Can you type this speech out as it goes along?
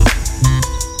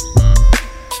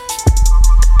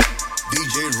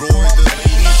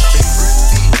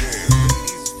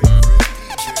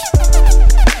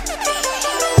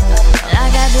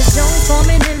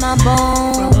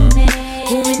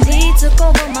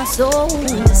soul.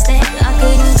 I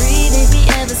couldn't breathe if he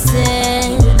ever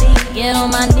said, get on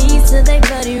my knees till they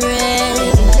bloody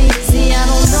red. See, I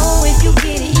don't know if you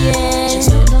get it yet.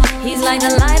 He's like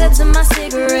the lighter to my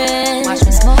cigarette. Watch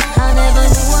me smoke. I never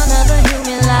knew another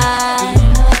human life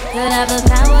could have the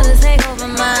power to take over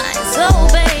mine. So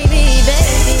baby,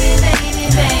 baby, baby,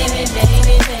 baby,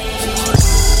 baby, baby.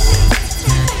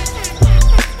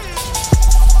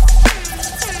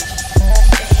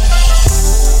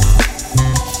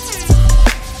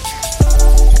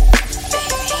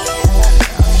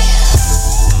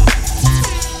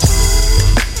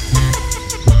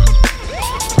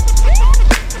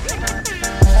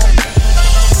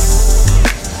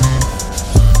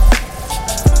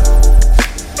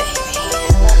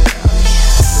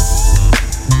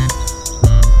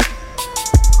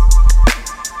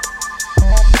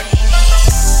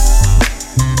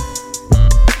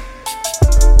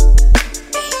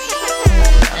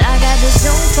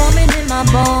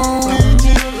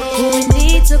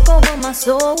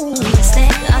 Soul.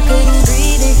 I couldn't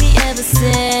breathe if he ever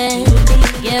said,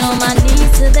 get on my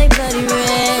knees till they bloody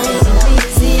red.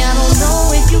 See, I don't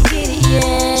know if you get it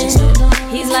yet.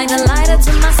 He's like the lighter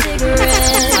to my cigarette.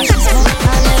 I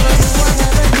never knew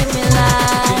another human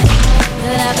life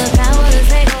could have the power to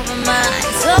take over mine.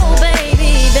 So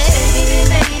baby, baby,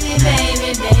 baby,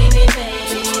 baby, baby, baby,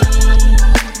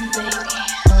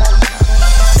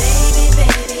 baby,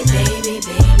 baby, baby,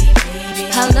 baby.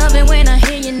 I love it when I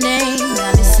hear your name.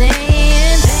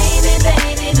 Saying, baby,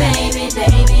 baby, baby,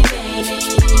 baby, baby,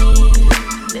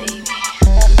 baby,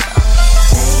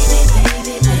 baby,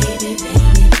 baby, baby, baby.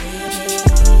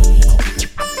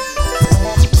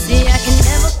 See, I can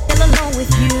never feel alone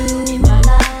with you.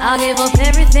 I'll give up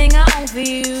everything I own for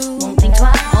you. Won't think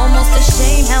twice. Almost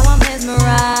ashamed how I'm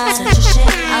mesmerized. Such a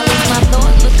shame. I lose my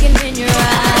thought looking in your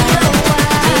eyes.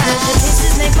 Because your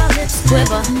kisses make my lips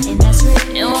quiver, and that's real.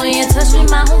 And when you touch me,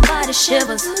 my whole body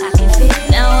shivers. I can feel it.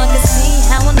 Now I can see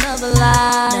how another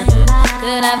life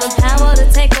could have the power to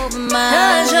take over mine.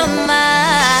 'Cause you're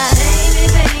mine. Baby,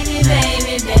 baby,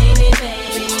 baby, baby, baby, baby,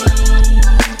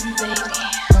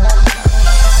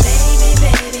 baby,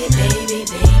 baby, baby,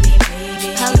 baby.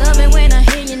 I love it when I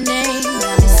hear your name.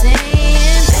 Got me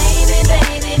saying, baby,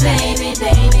 baby, baby,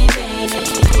 baby, baby,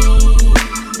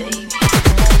 baby.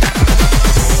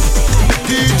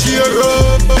 DJ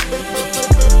Rob.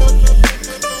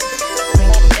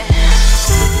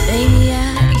 Baby, I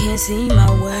can't see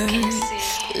my words.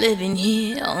 Living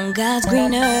here on God's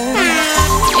green earth.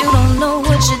 You don't know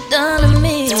what you've done to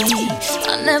me.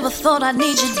 I never thought I'd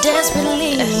need you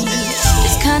desperately.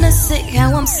 It's kinda sick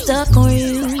how I'm stuck on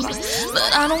you,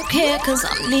 but I don't care 'cause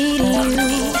I'm needing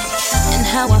you. And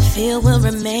how I feel will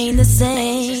remain the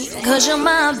same, 'cause you're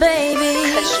my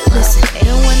baby. Listen,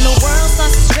 and when the world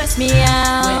starts to stress me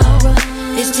out,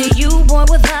 it's to you, boy,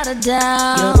 without a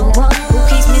doubt. You're the one who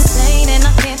keeps me sane and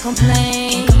I can't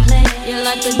complain. You're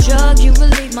like the drug, you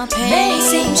relieve my pain.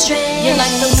 You're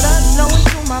like the blood flowing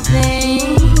through my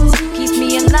veins, keeps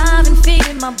me alive and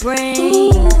feeding my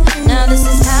brain. Now this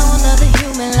is how another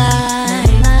human life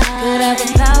could have the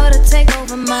power to take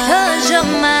over mine. 'Cause you're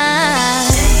mine.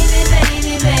 Baby,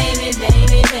 baby, baby,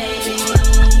 baby, baby.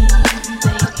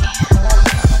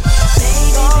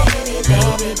 Baby, baby,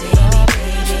 baby, baby.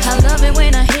 I love it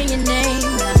when I hear your name.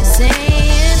 Got me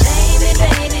saying, baby,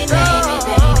 baby, baby,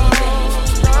 baby.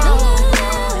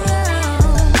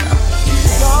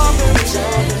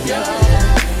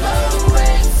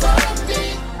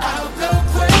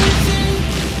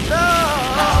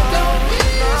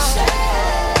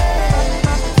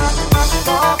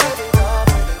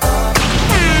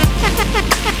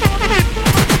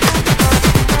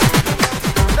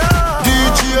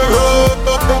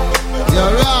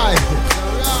 You're right.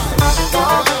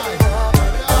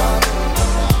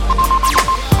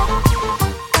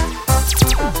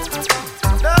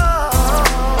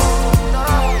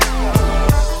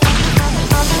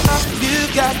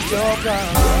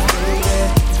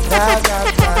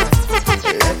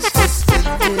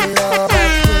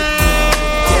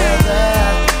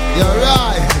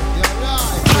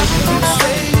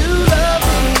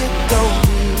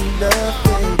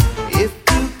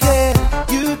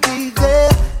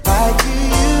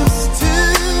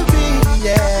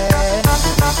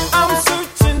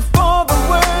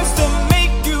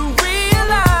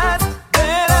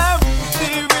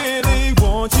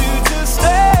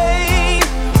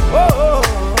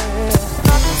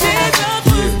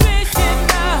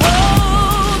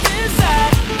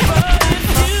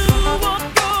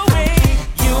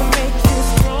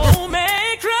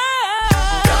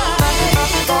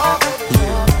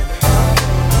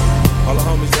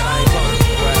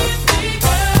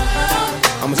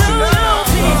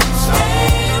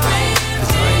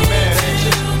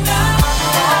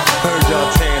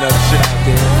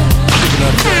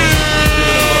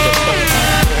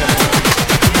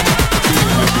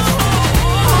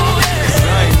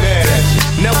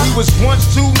 was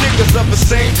once two niggas of the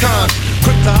same kind.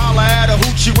 Quick to holler at a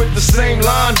hoochie with the same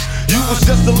line. You was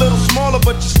just a little smaller,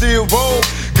 but you still roll.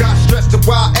 Got stressed to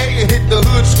YA and hit the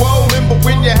hood swole. Remember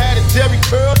when you had a Jerry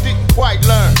curl, didn't quite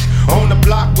learn. On the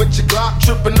block with your Glock,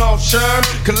 tripping off Sherm.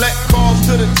 Collect calls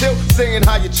to the tilt, saying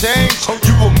how you changed. Oh,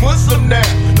 you a Muslim now,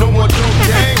 no more doing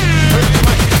gang. Heard you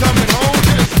might be coming home,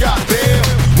 just got bail.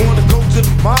 Wanna go to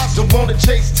the mosque, don't wanna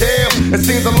chase tail. It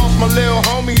seems I lost my little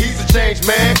homie, he's a changed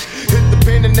man. Hit the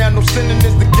pen and now no sinning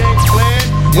is the game's plan.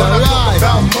 When I talk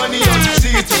about money, all you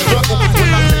see is the struggle.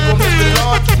 When I say on Mr.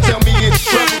 Lord, you tell me it's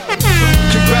trouble.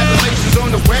 Congratulations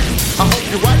on the wedding. I hope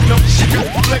your wife knows she got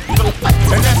flexible.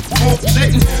 And that's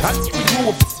bullshitting. I you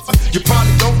a you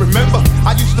probably don't remember.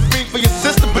 I used to be for your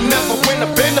sister, but never win a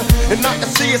bender. And I can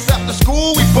see us after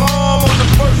school, we bomb on the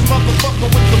first motherfucker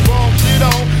with the wrong shit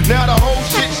on. Now the whole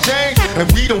shit's changed,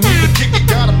 and we don't even kick it.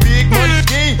 Got a big money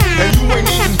scheme, and you ain't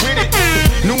even with it.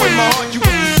 Knew in my heart you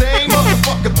was the same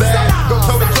motherfucker bad. Go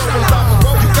toe to toe on top of the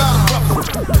road, you got a rough.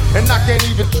 And I can't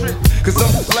even trip, cause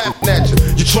I'm just laughing at you.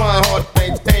 You trying hard to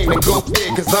maintain and go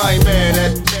big, cause I ain't mad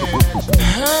at you.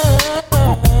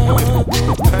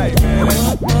 Hey man,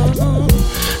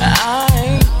 I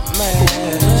ain't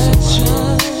mad at you.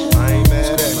 I ain't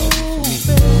mad at you.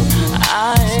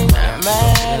 I ain't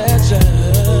mad at you.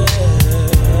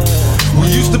 We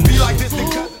used to be like this.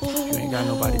 You ain't got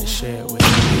nobody to share it with.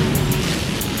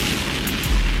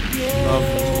 Love is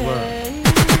the word.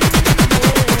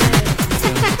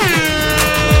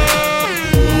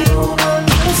 You don't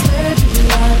understand you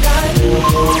like I do.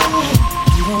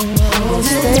 You don't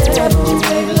understand you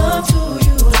make love to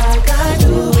you like I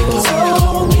do. So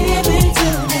give it to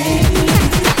me,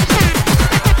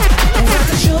 and I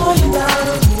can show you how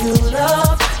to real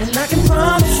love, and I can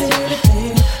promise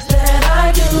anything that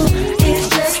I do is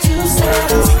just to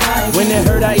satisfy. When it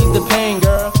hurt, I ease the pain,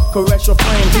 girl. Correct your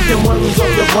frame, keep them worries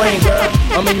off your brain, girl.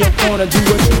 I'm in your corner, do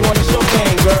what you want, it's your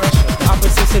game, girl.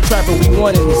 Opposites attract, but we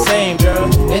one and the same,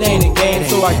 girl. It ain't a game,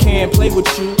 so I can't play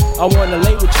with you. I wanna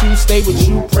lay with you, stay with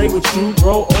you, pray with you,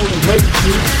 grow old and great with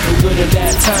you. And good at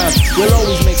that time, we'll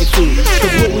always make it through.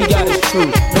 Cause what we got is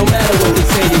true, no matter what they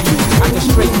say to you. I can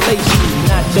straight lace you,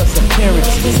 not just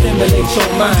appearance. Stimulate your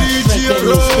mind, strengthen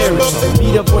your spirit.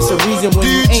 Be the voice of reason when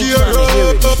you ain't trying to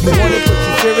hear it. You want it, but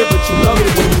you fear it, but you love it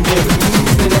when you hear it.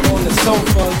 Sit up on the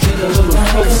sofa, get a little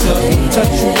closer. Touch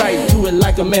you right, do it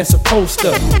like a man supposed to.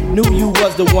 Knew you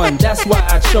was the one, that's why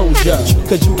I chose ya.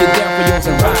 Cause you get down for yours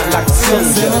and ride like a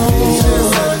soldier. You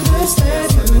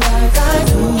understand you like I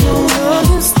do. You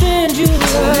understand you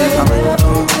like I do.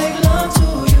 Make love to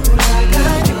you like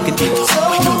I do. So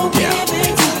give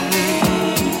it to me.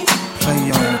 I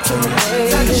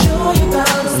can show you how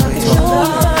to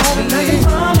love, and I can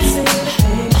promise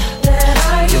anything that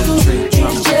I do.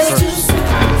 It's just to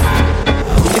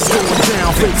It's going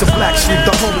down, fade to Black Street.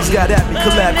 The homies got at me,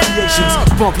 collab creations.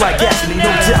 Bump like agony,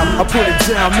 no doubt. I put it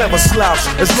down, never slouch.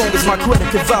 As long as my credit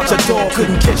can vouch, a dog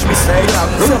couldn't catch me. Say out.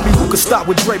 Tell me who could stop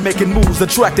with Dre making moves,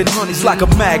 attracting honeys like a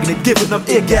magnet, giving them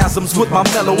orgasms with my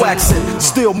mellow accent.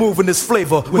 Still moving this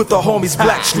flavor with the homies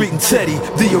Black Street and Teddy,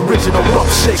 the original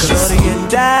rough shakers. Shorty get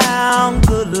down,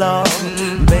 good lord.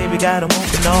 Baby got 'em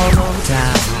walking all over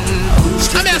town.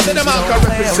 I'm after them out, can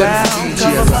represent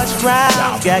Cover much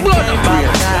ground, got game by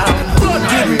now.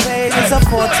 Getting paid is a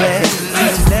forte,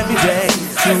 each and every day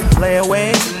to play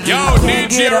away. I can't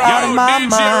get her out of my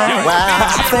mind.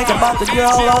 I think about the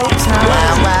girl all the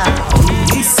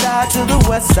time. East side to the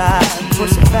west side,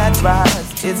 pushing fat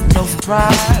rides, it's no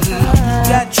surprise.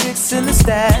 Got tricks in the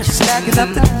stash, stacking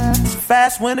up the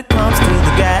fast when it comes to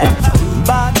the gas.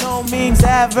 By no means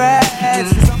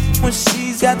average, when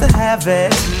she's got to have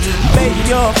it. Baby,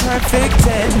 you're a perfect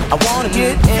 10. I wanna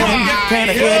get in, can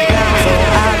I get down so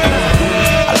I can?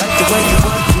 I like the way you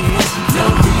work it, no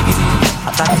diggity.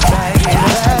 I got to bag it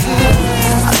up.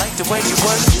 I like the way you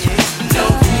work it, no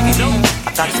diggity. I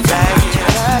got to bag it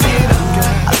up.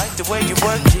 I like the way you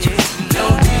work it, no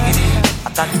diggity. I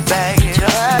got to bag it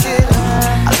up.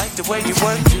 I like the way you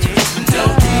work it, no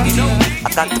diggity. I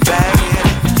got to bag it up.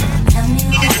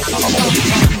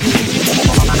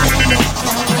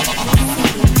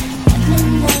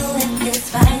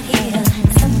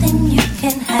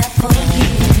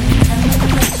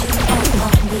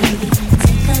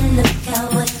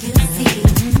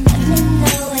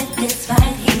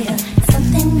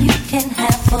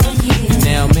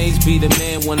 Be the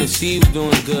man when the she's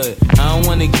doing good. I don't don't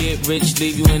wanna get rich,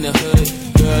 leave you in the hood.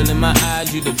 Girl, in my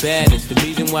eyes, you the baddest. The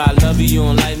reason why I love you, you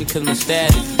don't like me cause my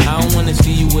status. I don't wanna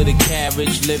see you with a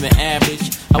carriage, living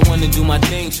average. I wanna do my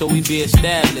thing so we be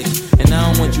established. And I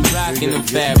don't want you rocking the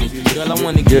fabric. Girl, I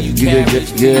wanna give you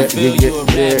carriage, feel you a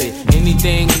rabbit.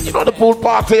 Anything in your the pool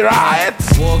party, right?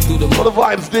 Walk through the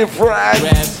vibes different.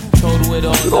 Grab, total it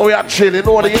all. You know we are chilling, you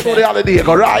know the holiday,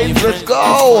 right? Let's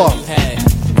go.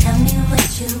 Tell me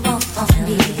what you want from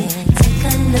me. Take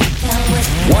a look at what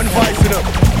one vice enough,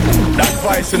 that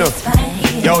vice enough.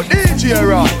 Yo, DJ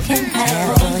Rock. can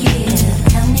have for you.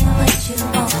 Tell me what you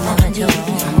want from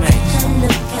me. Take a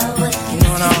look at what you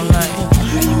know what I don't like?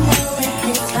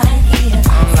 it's right here. I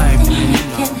don't like you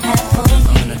can have for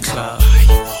I'm in the club.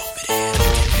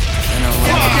 And I'm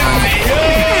with my honey.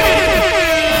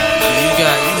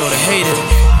 You know the haters.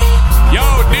 Yo,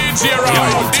 DJ Rock.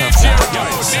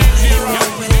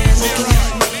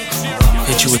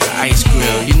 Hit you with the ice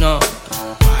grill, you know.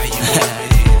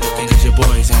 Cause your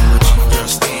boys ain't with you, girl,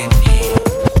 standing here.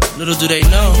 Little do they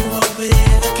know,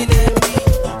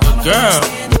 your girl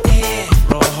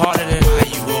roll harder than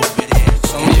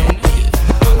some of your niggas.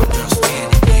 Girl,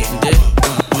 standing here.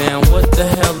 Now what the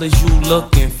hell is you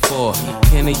looking for?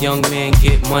 Can a young man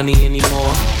get money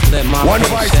anymore? Let my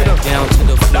face sat down to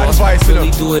the floor.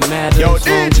 Really do it matter? Yo,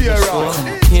 DJ Rock.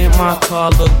 Can't my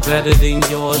car look better than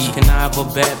yours? Can I have a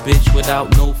bad bitch without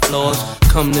no flaws?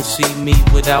 Come to see me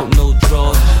without no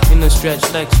drawers. In a stretch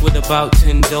Lex with about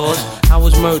 10 doors. I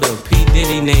was murdered, P.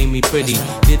 Diddy named me pretty.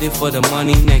 Did it for the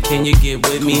money, now can you get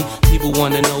with me? People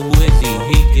wanna know who is he?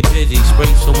 He get busy,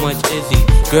 spray so much Izzy.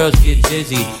 Girls get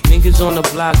dizzy. Niggas on the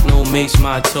block, no makes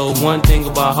my toe. One thing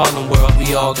about Harlem World,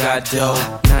 we all got dough.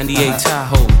 98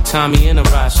 Tahoe, Tommy and a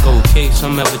Roscoe. Case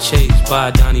I'm ever chased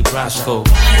by Donnie Brasco.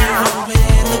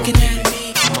 Looking at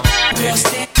me, girl,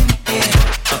 standing here.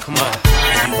 Come on.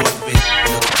 You over there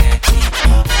looking at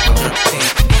me, girl,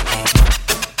 standing here.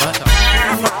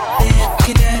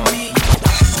 Looking at me,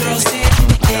 girl,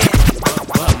 standing here.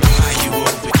 Why you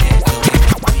over there looking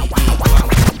at me,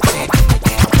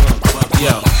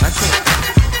 Yo, I can't.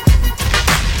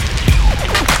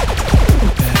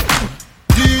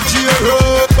 DJ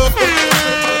Rock.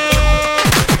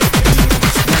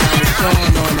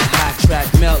 Throwing on the hot track,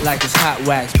 melt like it's hot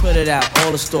wax. Put it out,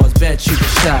 all the stores, bet you can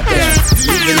shop that.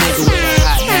 Leave a nigga with a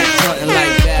hot hat, frontin'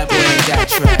 like bad boy ain't got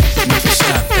track. Nigga,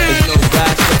 stop that. There's no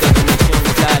God quicker than a young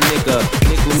fly nigga.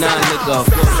 Nickel 9 nigga,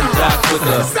 flow and die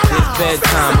quicker. It's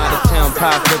bedtime, out of town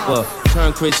pop flipper.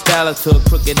 Turn Chris Styler to a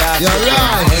crooked eye.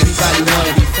 Everybody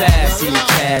wanna be fast, see the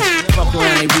cash. Fuck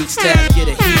around, they reach staff, get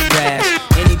a heat rash.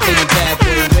 Anything a bad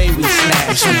boy way we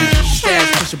smash. Stash,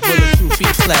 push a bulletproof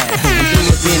feet flat. I'm through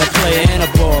with being a player and a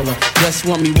baller. Just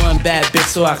want me one bad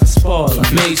bitch so I can spoil her.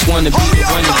 Mates wanna be the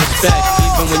one you respect.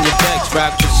 Even when your backs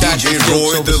rock the shot. DJ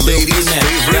Roy, the ladies'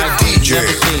 favorite DJ.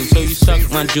 Never seen, so you suck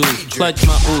my juice, clutch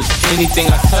my ooze.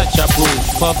 Anything I touch, I bruise.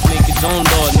 Puff niggas on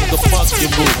Lord, nigga, fuck your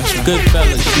boo. Good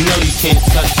fellas, you know you can't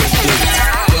touch this dude.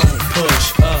 Don't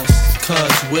push us,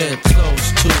 cause we're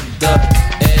close to the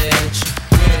edge.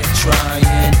 We're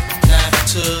trying not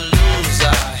to lose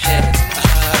our heads.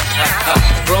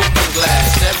 Broken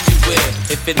glass everywhere.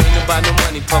 If it ain't about no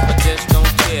money, Papa just don't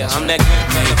care. I'm that good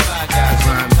man.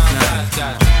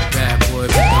 Bad boy,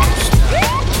 but don't stop.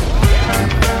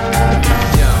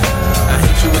 Yo, I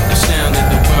hit you with the sound that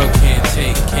the world can't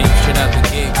take. Came straight out the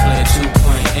gate, played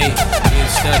 2.8.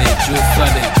 Get studied, Drew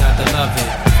flooded, got to love it.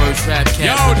 First rap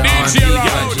cat with the R&B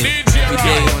budget. Every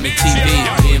day on the TV,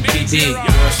 BMPD.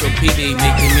 Girl so PD,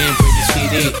 make the man break the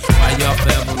CD. Why y'all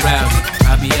forever rowdy?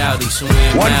 I be outie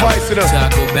somewhere. One vice enough. Till I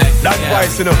go back to that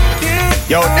vice enough.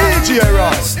 Yo, DJ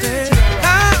Rock.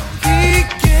 How he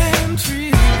can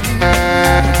treat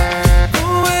the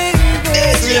way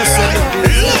that you're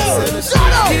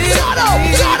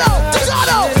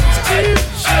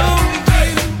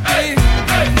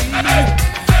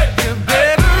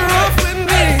better off with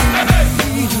me.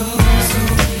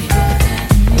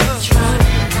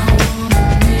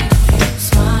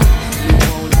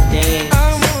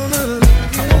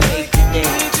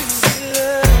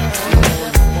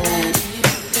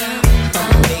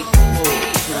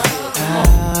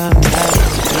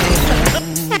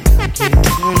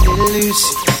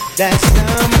 That's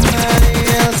somebody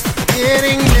else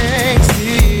getting next to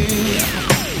you.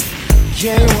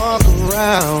 Can't walk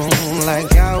around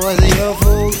like I was your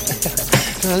fool.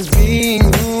 Cause being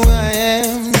who I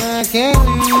am, I can't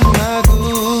lose my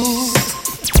cool.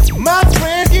 My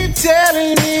friends keep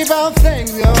telling me about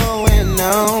things going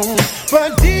on,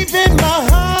 but deep in my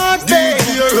heart,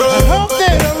 baby, I hope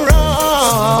that I'm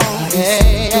wrong.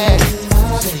 Yeah,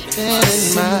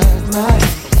 in my heart,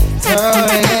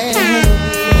 yeah.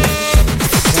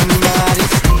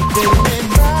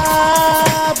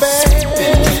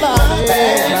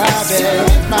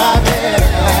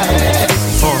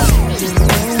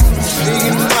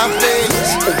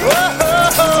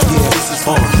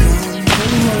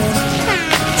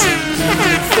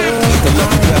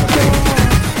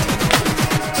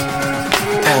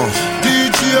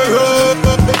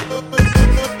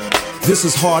 This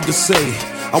is hard to say.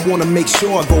 I wanna make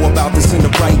sure I go about this in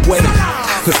the right way.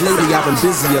 Cause lately I've been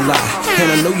busy a lot, and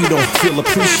I know you don't feel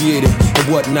appreciated and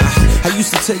whatnot. I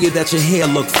used to tell you that your hair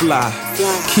looked fly,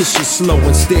 kiss you slow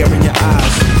and stare in your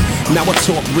eyes. Now I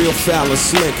talk real foul and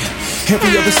slick.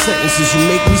 Every other sentence is you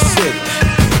make me sick.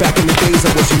 Back in the days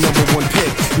I was your #1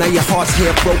 pick. Now your heart's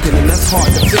half broken and that's hard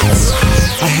to fix.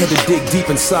 I had to dig deep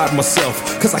inside myself,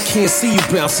 cause I can't see you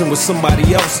bouncing with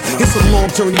somebody else. It's a long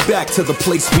journey back to the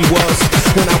place we was,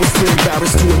 when I was too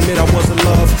embarrassed to admit I was in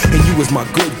love. And you was my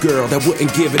good girl that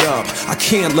wouldn't give it up. I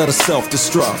can't let her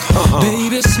self-destruct.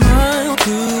 Baby, smile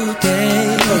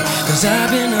today, cause I've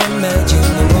been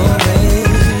imagining more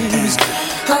ways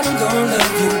I'm gonna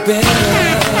love you better.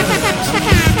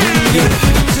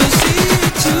 To see you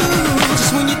too,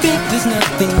 just when you think there's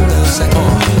nothing else I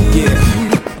can do.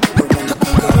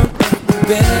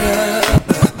 Better.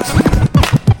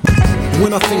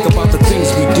 When I think about the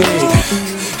things we did,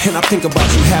 and I think about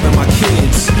you having my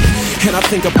kids, and I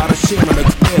think about us sharing a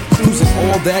crib, losing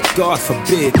all that, God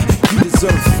forbid. You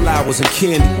deserve flowers and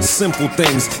candy, simple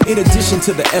things, in addition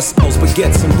to the S.O.s,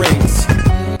 baguettes and rings.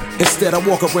 Instead I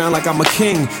walk around like I'm a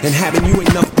king, and having you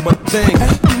ain't nothing but a thing.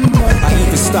 I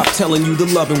even stopped telling you the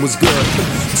loving was good,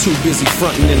 too busy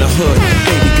fronting in the hood.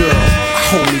 Baby girl,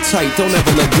 hold me tight, don't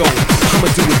ever let go. I'ma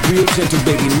do it real gentle,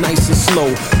 baby, nice and slow.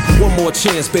 One more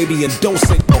chance, baby, and don't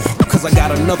say no, cause I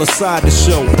got another side to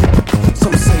show.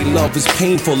 Some say love is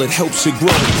painful, it helps you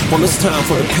grow. Well, it's time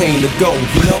for the pain to go,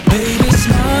 you know? Baby,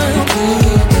 smile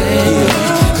today,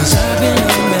 cause I've been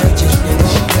imagining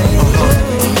more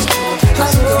ways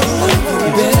I'm gonna love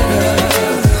you better.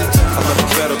 I love you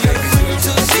better, baby.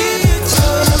 To see you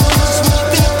too, just when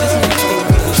you think there's nothing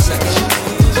else I can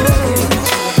do.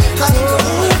 I'm gonna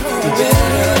love you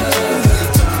better.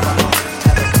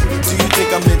 Do you think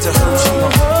I'm meant to hurt you?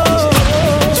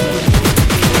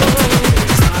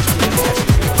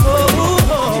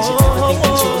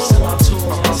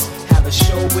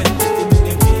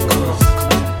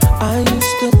 I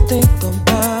used to think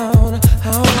about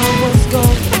how I was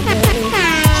going to make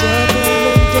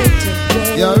juggling day to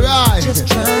day. You're right. Just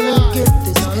trying to get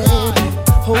this paper,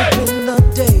 hoping the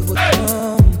day would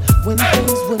come when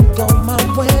things would go my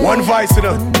way. One vice in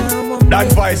them, that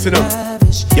vice in them.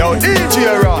 Yo, DJ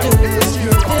Ron. Did you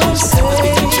ever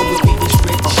think that you would be this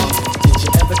rich? Did you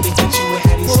ever think that you would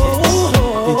have these hits?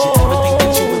 Did you ever think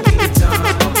that you would be the dime?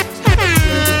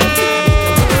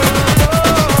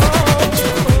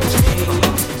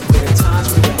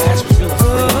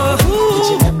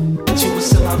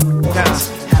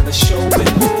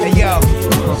 Hey yo,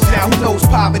 now who knows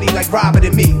poverty like Robert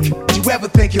and Meek? Did you ever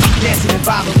think you'd be dancing and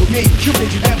vibing with me?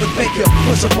 Did you ever think you'd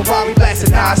push a Ferrari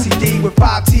blasting CD with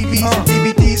 5 TVs and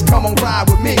DVDs? Come on, ride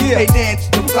with me. Hey, dance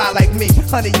to fly like me.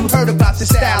 Honey, you heard about the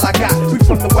style I got. We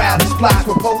from the wildest blocks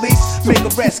where police make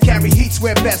arrests, carry heat,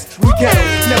 swear best. We ghetto,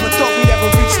 never thought we'd ever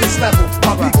reach this level.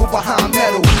 My people behind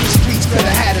metal, the streets could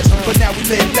have had us, but now we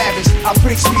live lavish. I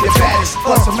bring speed and baddest,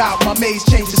 bust them out. My maze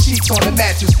change the sheets on the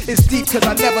mattress. It's deep cause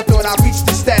I never thought I'd reach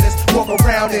this status. Walk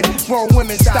around and grown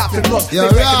women stop and look.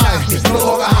 You're they recognize me, no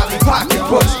longer Holly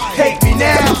pocketbooks. Hate me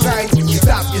now,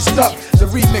 stop, you're stuck. The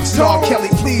remix, R. Kelly,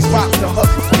 please rock the hook.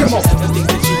 Come on. Did you ever think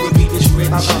that you would be this rich?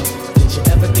 Did you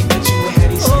ever think that you would have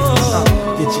these hits?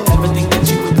 Did you ever think that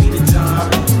you would be the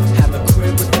dime? Have a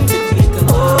crib with the 50-acre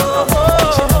lawn?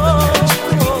 Did you ever think that you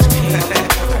would be this king?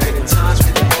 Heard the times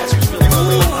when the ass was really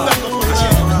low. Did you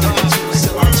ever think that you would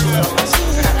sell out tours?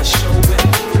 Have a show with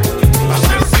I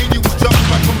should've seen you was jumping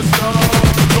right from the start.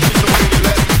 Don't be so many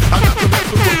less. I got the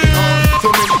rest of working hard. So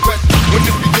many questions. When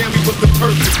this began, we was the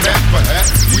perfect match,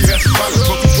 perhaps. We had some problems,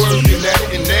 but we worked in that.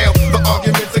 And now the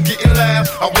arguments are getting loud.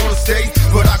 I wanna stay,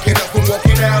 but I can't help from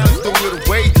walking out. Let's throw it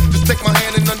away. Just take my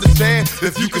hand and understand.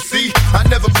 If you could see, I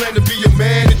never planned to be a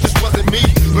man. It just wasn't me.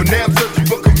 But now I'm searching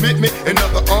for commitment and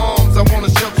other arms. I wanna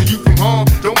shelter you from harm.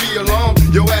 Don't be alarmed.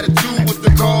 Your attitude was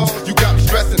the cause. You got me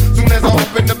stressing. Soon as I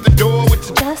open up the door with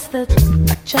your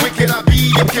when can I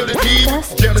be? I'm killing me.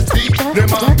 Jealousy. Then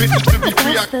my ambition to be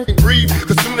free. I can't breathe.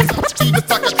 Cause soon as I see the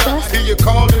talk, I hear you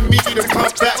calling me to come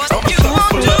back. I'm a sucker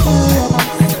for love.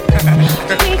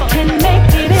 We can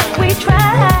make it if we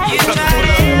try.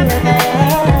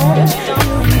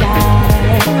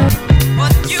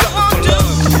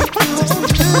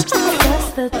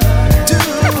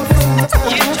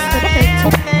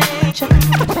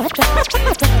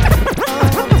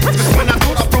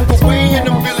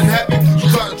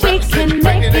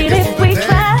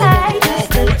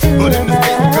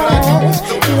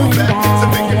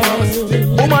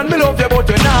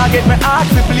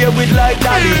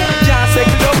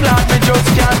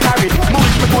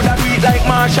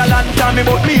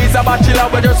 Me is a bachelor,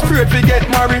 we just afraid to get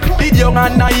married. Did young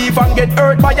and naive and get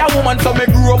hurt by a woman. So me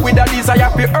grew up with a desire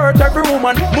to hurt every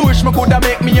woman. Me wish me coulda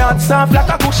make me heart soft like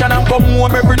a cushion and come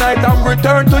home every night and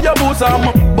return to your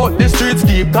bosom. But the streets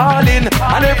keep calling,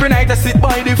 and every night I sit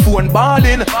by the phone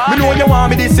bawling. Me know you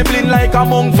want me discipline like a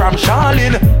monk from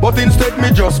Charlene, but instead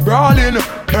me just brawling.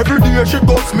 Every day she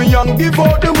cuss me and give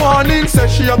out the warning. Say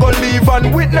she a go leave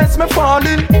and witness me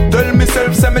falling. Tell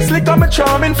myself say me slick and me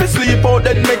charming. Fi sleep out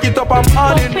then make it up I'm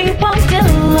falling. What we won't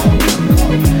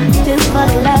do for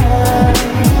love.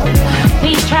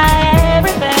 We try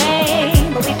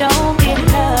everything, but we don't get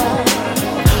love.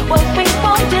 What we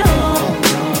won't do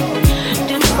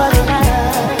for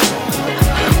love.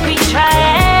 We try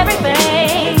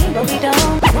everything, but we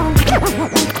don't.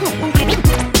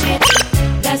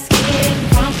 Let's get it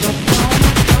from the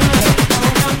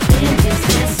in this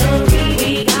misery. We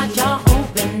got y'all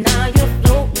open, now you're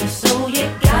floating, so you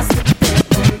got to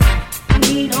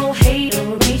need no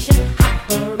hateration,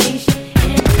 operation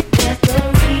in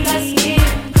misery. Let's get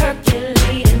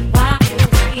percolating while we're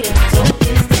waiting. So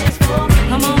this dance for me.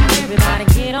 Come on, everybody,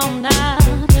 get on now,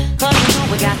 'cause you know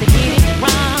we got to get it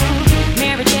wrong.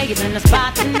 Mary J is in the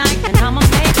spot tonight, and I'ma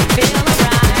make you feel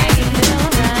alright.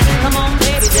 Come on,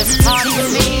 baby, just party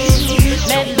with me.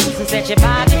 Let loose and set your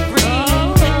body free.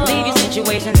 Leave your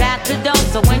situations at the door,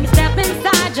 so when you step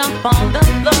inside, jump on the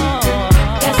floor.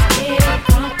 Let's get it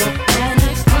crunk and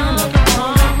let's run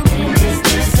along. In this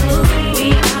misery, we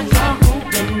got y'all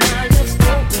open, now let's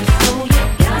open, so you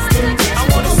got to dance. I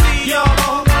wanna see y'all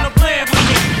who wanna play with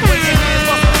me. Put your hands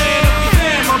up and land if you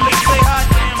stand for me. Say hi,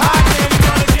 damn, you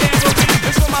wanna jam with me.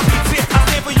 It's for my beats here, I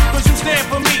stand for you 'cause you stand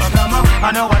for me.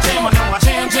 I know I jam, I know I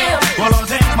jam, jam. Well, on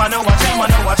damn, I know I jam, I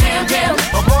know I jam, jam.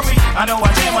 Oh, boy, I know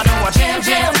I jam, I know I jam,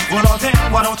 jam. Well, on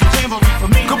damn, why don't you jamboree for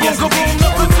me? Kaboom, kaboom,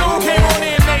 number 2 came on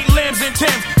in, made limbs and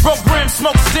Timbs. Broke brims,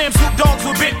 smoked stems, hoop dogs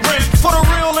with big rims. For the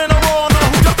real and the raw, no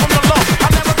who duck from the law. I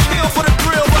never kill for the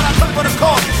thrill, but I cut for the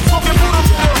cause. Smoking Buddha,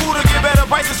 who to get better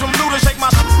prices from Luda. Shake my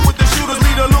with the shooters,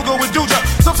 lead a Luga with Duja.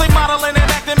 Some say modeling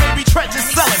and acting, maybe treasures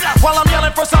selling. While I'm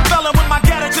yelling for some felon with my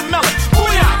gadget melon.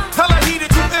 Booyah, hella heated,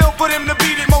 too ill for them to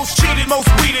beat it. Most cheated, most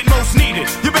weeded, most needed.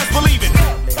 You best believe it.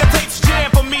 The tapes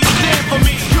jam for me, stand for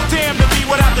me. You damn to be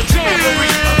without the jamboree.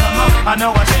 I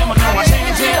know I jam, I know I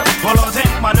jam, jam. Well, on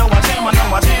damn, I know I jam, I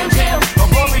know I jam, jam. Oh,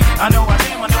 boy, I know I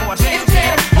jam, I know I jam,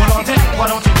 jam. Well, on damn, why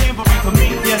don't you jamboree for me?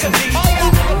 Yes, indeed.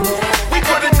 We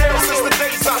put it down since the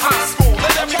days of high school.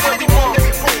 Let everybody want it.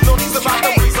 No news about the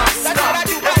ways I stop. And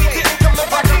we didn't come to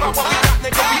rock about what we got,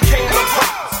 nigga. We came to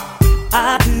rock.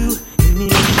 I do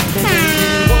anything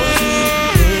you want to.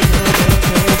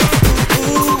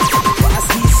 Ooh, why is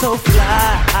he so fly?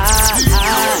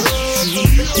 She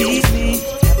tease me,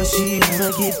 but she wanna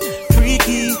get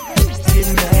freaky. Get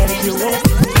mad if you want,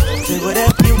 say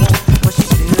whatever you want, but she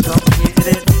still don't get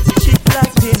it. She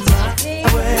like it my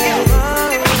way.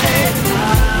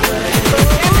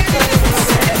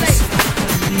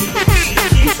 She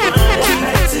keeps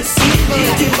running to see me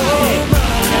do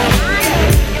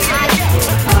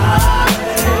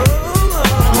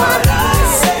what I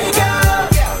say, girl.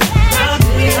 I'm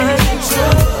in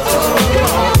control.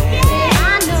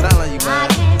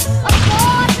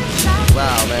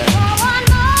 Wow, man.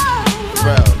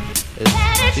 Bro,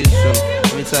 she's true.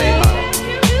 Let me tell you how.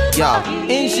 Y'all,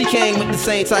 and she came with the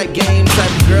same type game, type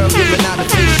of girl giving out the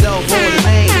free show for the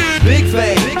name. Big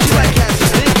fame, she like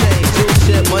catching big names. Jewel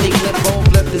shit, money clip, phone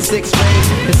flip the 6 range.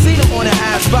 And see them on the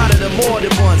ass, spotted her more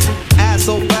than once. Ass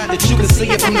so fat that you can see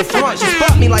it from the front. She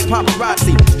spot me like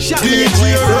paparazzi. Shot me in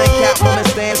glance to the cap woman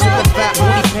stands with the fat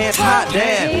booty pants. Hot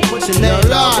damn, what's your name?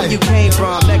 Where you came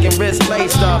from? Neck and wrist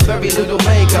laced up, very little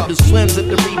makeup. The swims at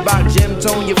the Reebok gym,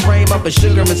 tone your frame up. A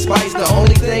sugar and spice, the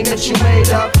only thing that you made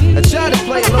up. I tried to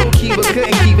play low key, but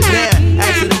couldn't keep it down.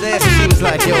 Asked her to dance, and she was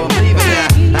like, yo, I'm leaving now.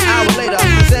 An hour later,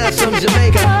 Sam's from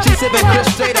Jamaica. She sipping Chris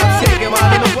straight up, taking while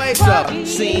in the waist up.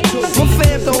 Scene 2, my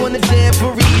fam throwing the jam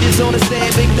for readers on the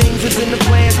stand. Big things is in the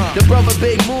plans. The brother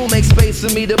Big Moon makes space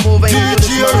for me to move. Ain't with this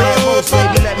my man host,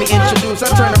 baby, let me introduce. I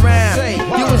turn around.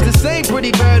 You was the same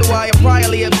pretty bird who I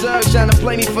priorly observed, trying to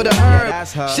play me for the herd.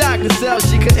 Shocked herself,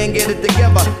 she couldn't get it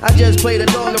together. I just played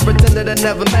along and pretended I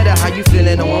never met her. How you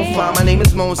feeling? Oh, I'm fine. My name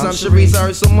is Mons. I'm Sharice. I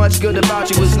heard so much good about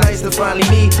you. It's nice to finally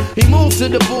meet. He moved to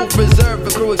the booth, reserved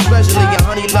for crew, especially your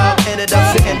honey love ended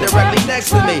up sitting directly next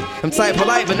to me. I'm tight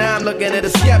polite, but now I'm looking at her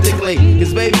skeptically.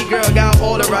 Cause baby girl got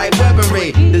all the right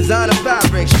weaponry. Designer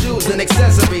fabric, shoes and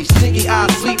accessories. Stinky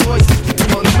eyes, sweet voices,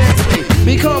 fundamentally.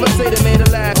 Me conversating made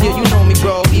her laugh. Yeah, you know me,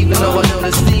 bro. Even though I know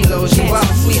the stilo, she wild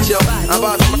sweet, yo. I'm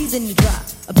about to in the drop.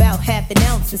 About half an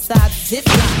ounce inside the zip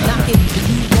lock. Knocking the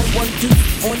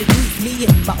U112 on the roof. Me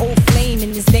and my old flame,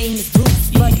 and his name is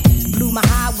Bruce. Blood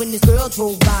when this girl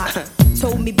drove by.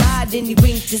 Told me bye, then he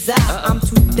winked his eye. I'm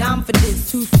too dumb for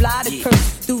this, too fly to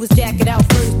curse. Threw his jacket out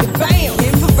first, but bam,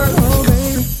 in reverse. Oh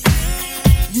baby,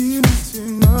 you need to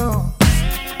know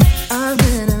I've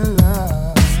been in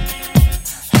love,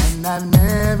 and I've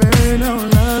never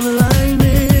known love like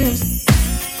this.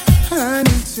 I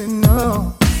need to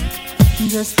know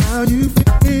just how you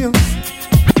feel.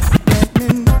 Let me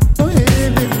know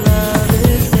if love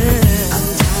is there. I'm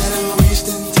tired of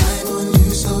wasting time on you,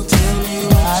 so tell me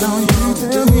why don't you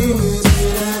tell me? Is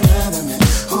it another man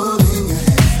holding your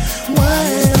hand? Why,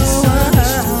 oh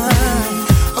why?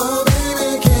 Oh baby,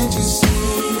 can't you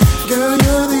see? Girl,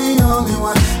 you're the only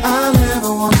one I'll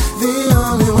ever want, the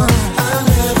only one I'll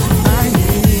ever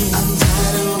need. I'm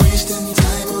tired of wasting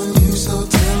time on you, so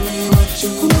tell me what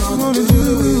you want to do.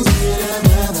 Is it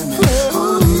another man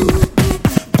holding your hand?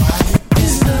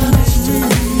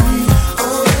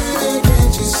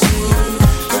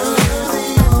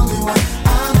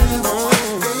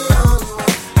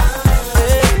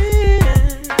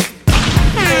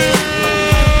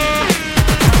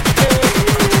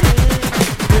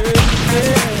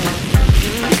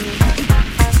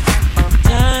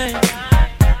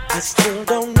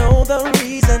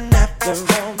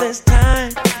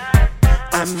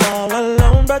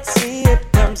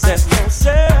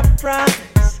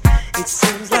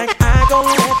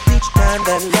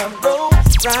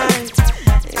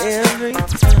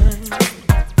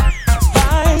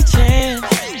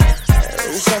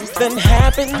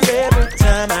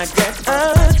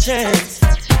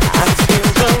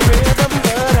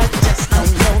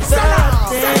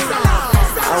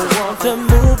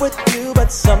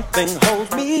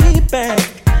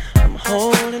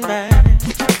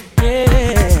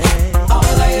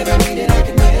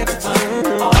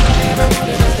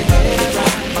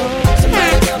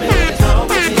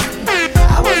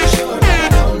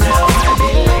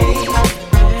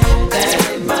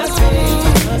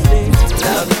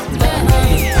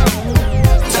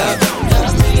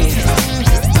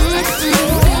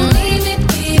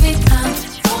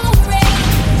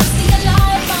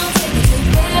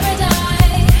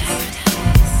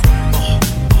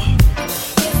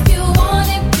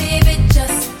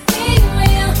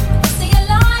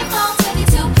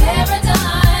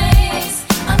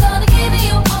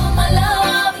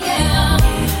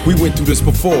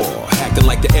 Before, acting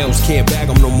like the elves can't bag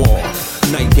them no more.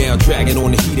 Nightgown dragging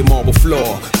on the heated marble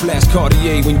floor. Flash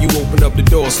Cartier when you open up the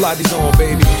door. Slide these on,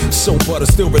 baby. So butter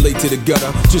still relate to the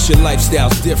gutter. Just your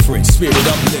lifestyle's different. Spirit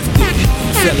uplifted.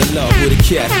 Fell in love with a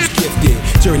cat who's gifted.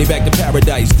 Journey back to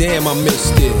paradise. Damn, I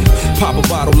missed it. Pop a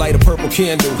bottle, light a purple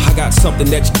candle. I got something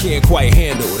that you can't quite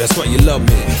handle. That's why you love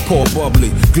me. Pour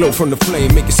bubbly. Glow from the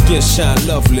flame. Make your skin shine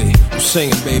lovely. I'm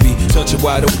singing, baby. Touch it,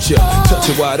 why don't ya? Touch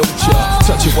it, why don't ya?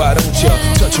 Touch it, why don't ya?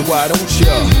 Touch it, why don't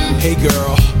ya? Hey,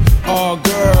 girl. Oh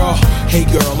girl, hey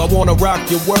girl, I wanna rock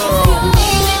your world.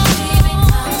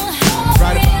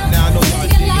 Right about now, I know y'all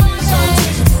digging it, so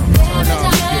turn on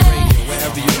your radio,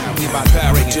 wherever you at, we about to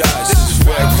paradise. This is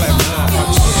where Clever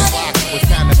with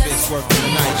cannabis working the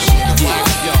night shift. Yeah,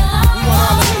 yo, we want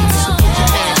all the ladies to put your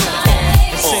hands in the air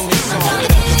and sing this song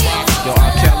with us. Yo, R.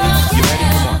 Kelly, you ready?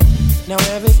 Come on. Now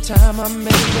every time I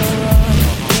make a run,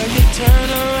 girl, you turn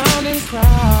around and cry.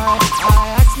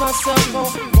 I ask myself, oh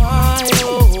why,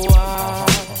 oh why?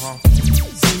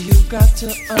 See, you got to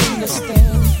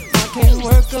understand, I can't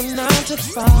work a 9 to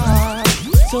 5,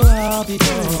 so I'll be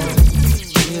gone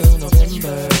till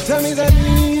November. Tell me that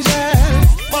easy,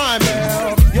 my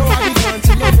girl. Yo, I'll be gone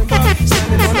till November.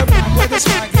 Standing on the block where the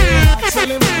swag is.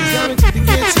 Selling movies down into the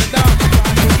kids and down.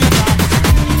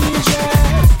 Easy,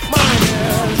 my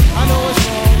girl. I know it's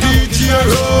wrong. DJ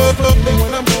Rob.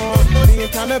 When I'm gone, being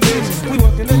kinda busy. We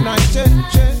working the night shift.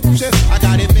 I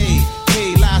got it made.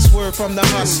 Hey, last word from the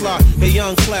hustler. Hey,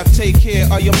 young Clef, take care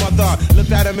of your mother.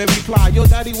 Looked at him and replied, yo,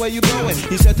 daddy, where you going?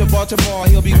 He said to Baltimore,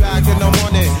 he'll be back in the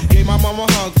morning. Gave my mama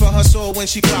a hug for her soul when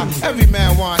she cried. Every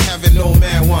man want heaven, no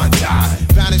man want die.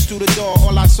 Vanished through the door,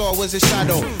 all I saw was a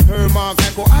shadow. Heard mom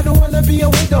echo, I don't wanna be a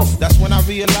widow. That's when I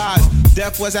realized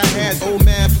death was at hand. Old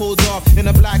man pulled off in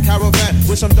a black caravan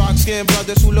with some dark-skinned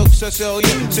brothers who look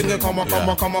Sicilian. Singing, come on, me.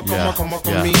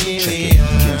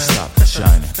 Can't stop the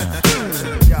shining.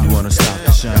 You wanna stop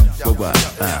the shining? Go by.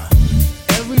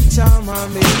 Every time I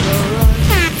make a run,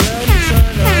 girl, you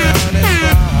turn around and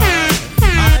cry. I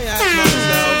ask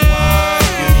myself why.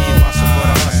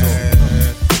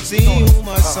 See, you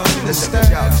must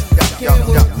understand. Can't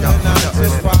work no 9 to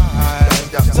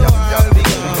 5, so I'll be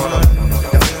gone.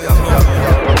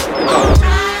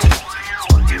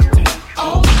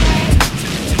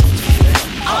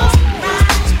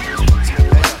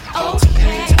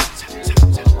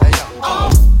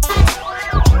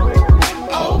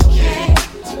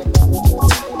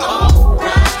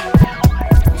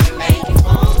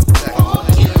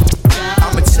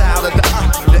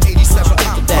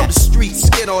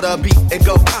 order a beat and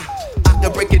go, I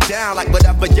can break it down like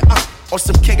whatever you on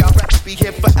some king, I'd rather be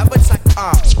here forever type,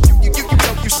 You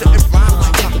know you shouldn't rhyme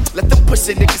like, let them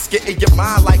pussy niggas get in your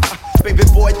mind like, baby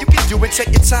boy, you can do it, take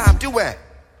your time, do it.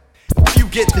 You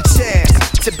get the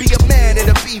chance to be a man in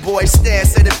a b-boy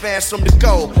stance and advance from the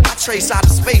goal. I trace out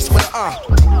of space with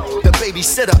the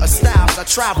babysitter of styles. I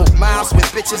travel miles with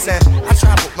bitches and I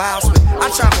travel miles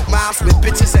with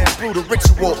bitches and through the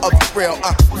ritual of the real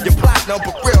your platinum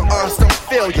but real don't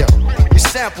feel ya. You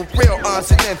sample real and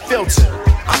then filter.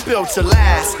 I'm built to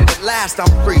last, and at last I'm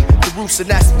free. The roots and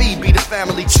that's me be the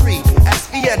family tree.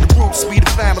 SV and the roots be the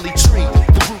family tree.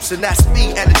 The roots and that's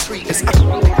me and the tree is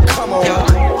come on.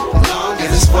 Long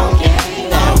as it's funky,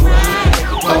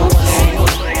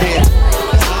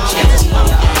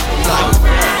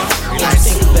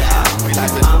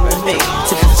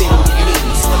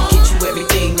 get you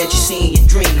everything that you see in your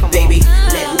dream, baby.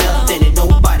 Let nothing and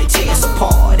nobody tear us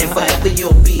apart, and forever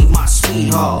you'll be my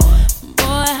sweetheart.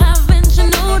 Boy, haven't you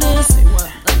noticed the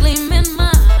gleam in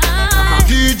my eyes?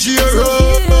 DJ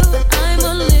I'm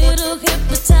a little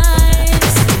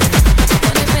hypnotized.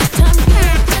 But every time you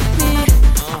look at me,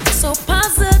 so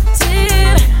positive.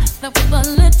 That with a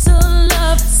little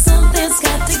love, something's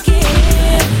got to give.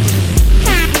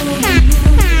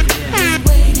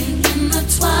 Waiting in the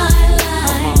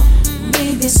twilight,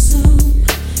 maybe soon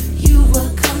you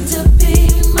will come to be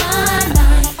mine.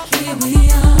 Here we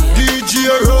are. DJ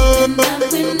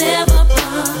We never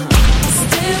part.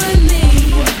 Stay with me,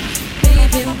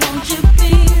 baby. Won't you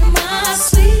be my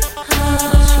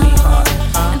sweetheart?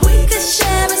 And we could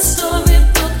share a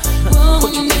storybook.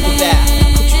 What you think of that?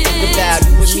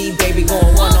 You and me, baby,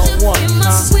 going one-on-one, my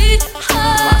sweetheart.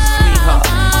 My sweetheart.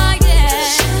 Yeah.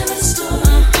 Share a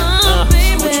storybook,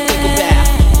 baby. What you think of that?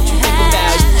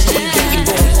 You and me, baby,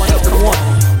 going one-on-one.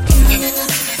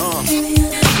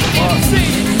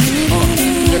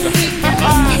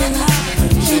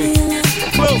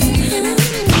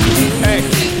 Hey,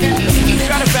 you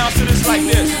gotta bounce to this like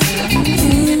this.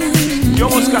 You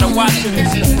almost gotta watch to this.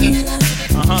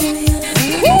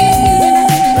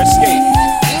 Let's skate.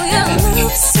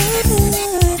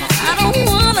 I don't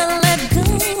wanna let go.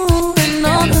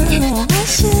 No, I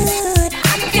should. I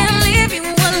can't leave you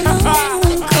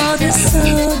alone. 'Cause it's so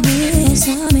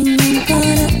disarming. I'm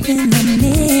caught up in the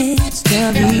midst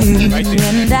of you, and I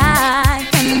cannot.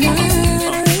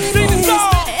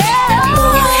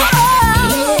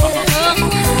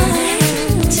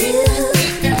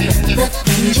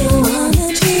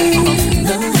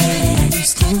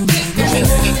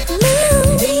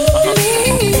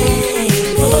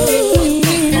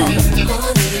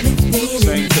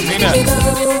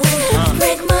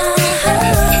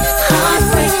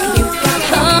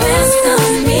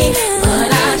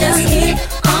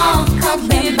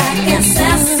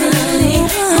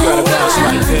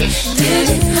 Did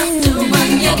you have to run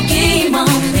your game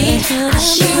on me? I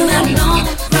should have known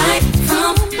right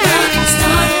from the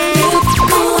start.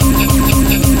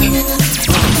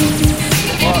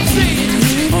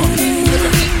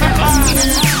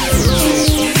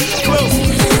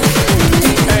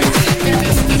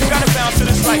 You gotta bounce to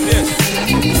this like this.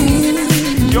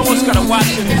 You almost gotta watch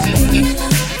to this.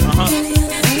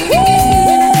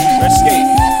 Let's skate.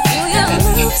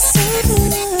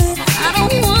 I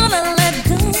don't wanna let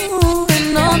go.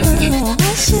 No,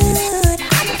 I should.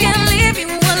 I can't leave you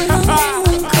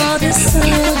alone. 'Cause it's so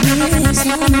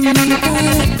disarming. I'm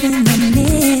caught in the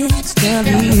midst of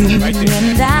you, and I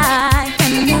cannot.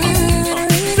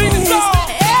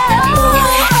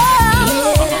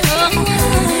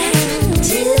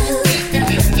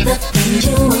 The things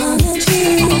you wanna do,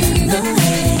 the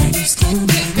way you still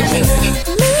make me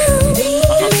love me.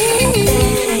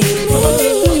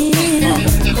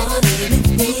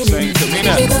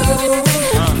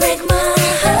 Break my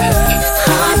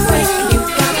heart, break you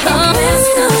got the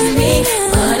best of me,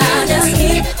 but I just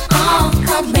keep on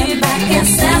coming back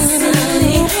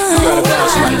incessantly.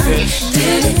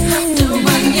 Did you have to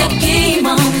run your game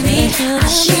on me? I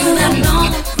should have known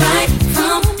right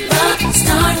from the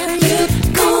start. You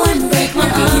go and break my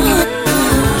heart.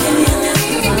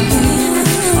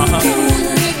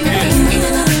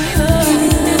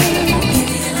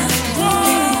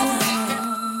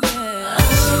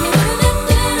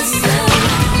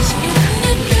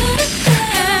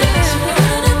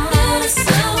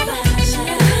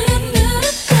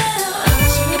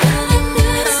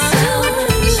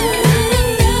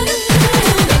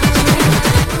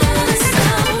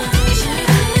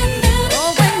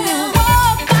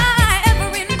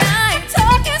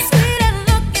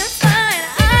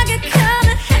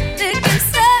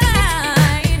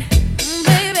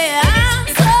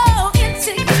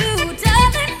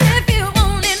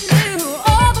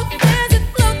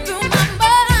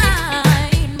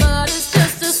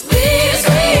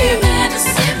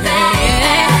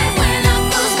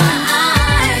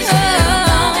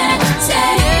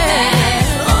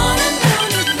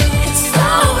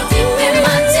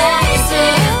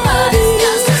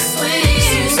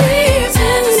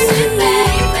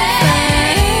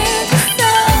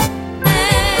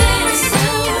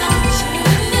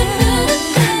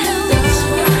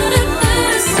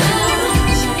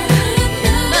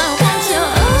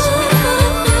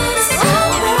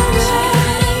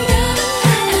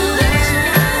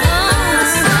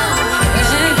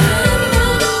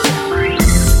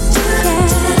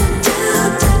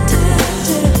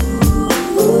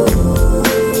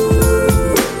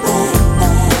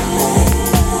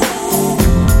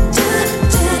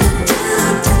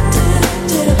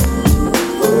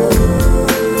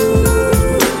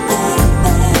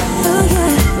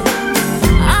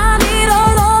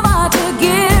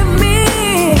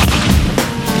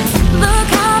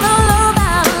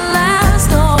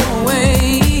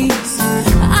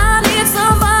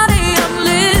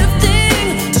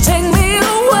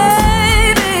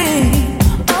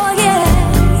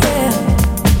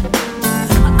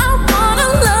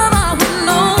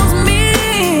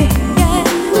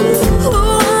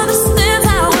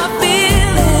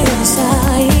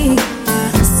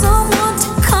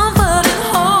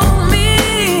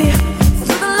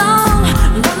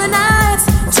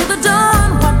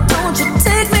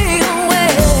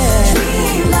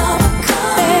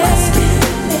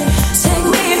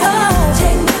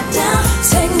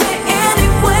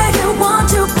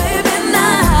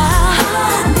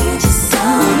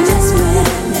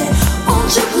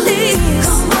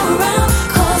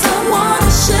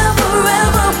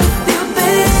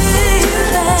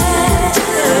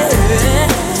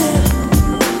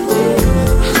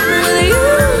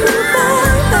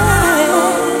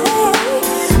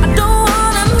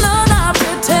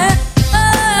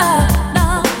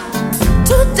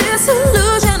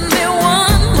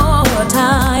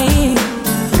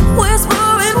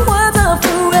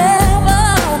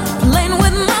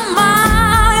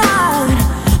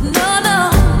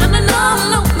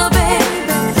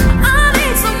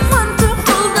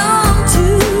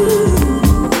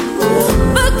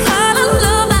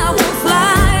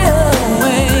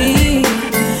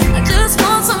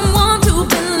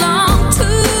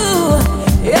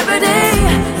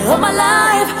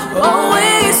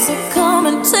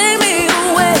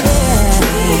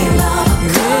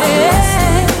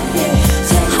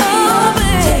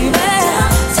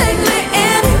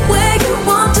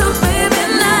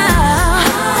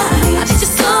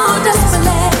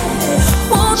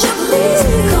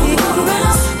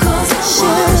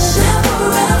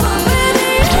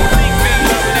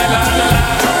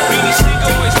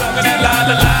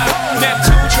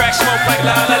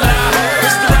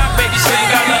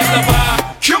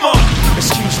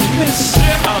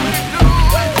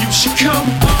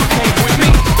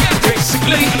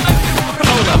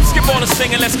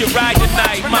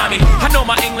 money. I know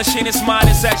my English ain't as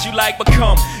modest as you like, but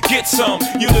come, get some,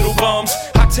 you little bums.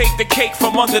 I take the cake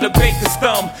from under the baker's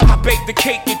thumb. I bake the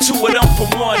cake, get two of them for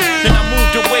one. Then I move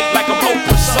the weight like I'm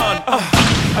Oprah's son.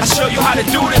 I show you how to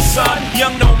do this, son.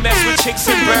 Young don't mess with chicks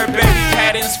in Burberry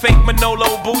patterns. Fake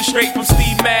Manolo boots straight from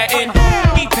Steve Madden.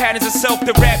 E patterns itself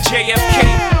to rap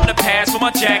JFK. On the pass for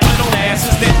my jack, little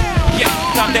asses. Then, yeah,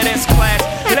 got that S-Class.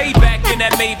 Lay back in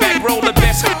that Maybach, roll the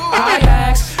best. I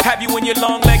ask, have you in your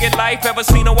long-legged life ever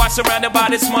seen a watch surrounded by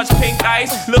this much pink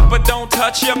ice? Look but don't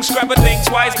touch, young scrapper, think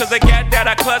twice. Cause the gat that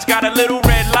I clutch got a little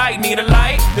red light. Need a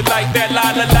light, the light that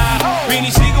la la la.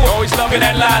 Beanie Siegel, always loving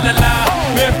that la la la.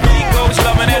 Biff Beak, always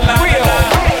loving that la la la.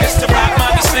 It's the rock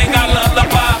mommy sing our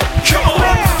lullaby. Come on,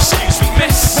 excuse me,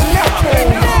 miss.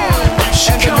 You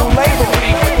should come hang with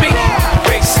me,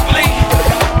 basically.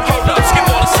 Hold up, skip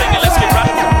all the singing, let's get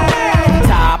right.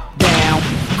 Top down,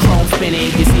 chrome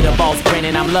spinning. You see the balls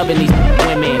grinning. I'm loving these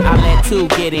women. I let two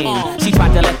get in. She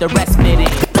tried to let the rest fit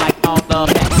in. Like all of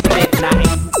that midnight.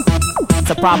 It's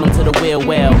a problem to the wheel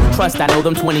well. Trust I know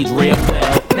them 20s real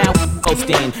well. Now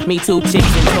coasting, me two chicks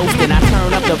and toasting. I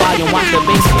turn up the volume, watch the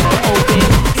bass get open.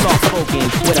 Soft spoken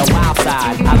with a wild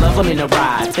side. I love them in the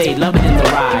ride, they love it in the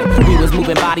ride. We was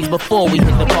moving bodies before we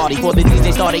hit the party. Before the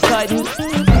DJ started cutting.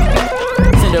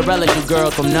 Cinderella, you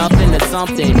girls from nothing to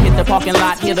something. Hit the parking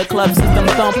lot, hear the club system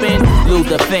thumping. Lose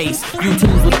the face, you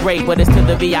twos was great, but it's to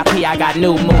the VIP. I got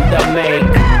new moves to make.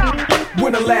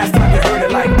 When the last time you heard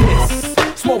it like this?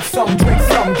 Smoke some, drink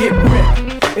some, get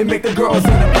ripped. And make the girls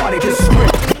in the party just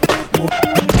strip.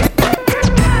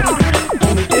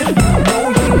 Only if you know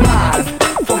you live.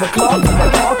 From the club to the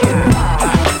parking lot.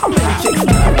 How many chicks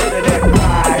got rid of that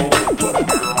ride?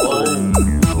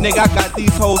 Nigga, I got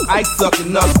these hoes ice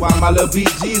sucking nuts while my little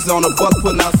BG's on the bus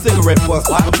putting out cigarette butts.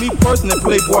 But me personally,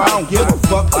 Playboy, I don't give a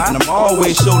fuck. And I'm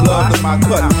always show love to my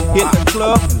cut. Hit the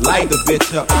club and light the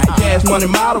bitch up. Cash money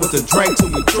model with a drink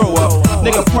till we throw up.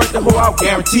 Nigga, point the hoe out,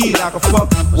 guaranteed I can fuck.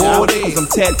 War days, I'm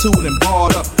tattooed and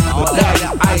barred up.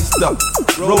 Medallion iced up.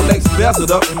 Rolex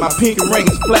bezeled up, and my pinky ring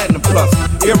is platinum plus.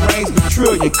 Earrings be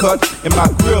trillion cut, and my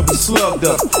grill be slugged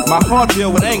up. My heart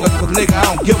filled with anger, cause nigga, I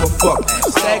don't give a fuck.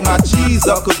 Stack my cheese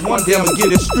up, cause one day I'ma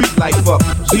get it street like fuck.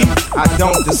 Beef, I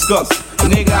don't discuss.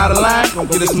 Nigga out of line, gon'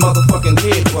 get his motherfucking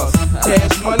head bust.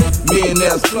 Cash money,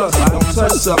 millionaires plus. I don't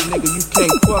touch something, nigga, you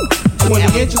can't fuck.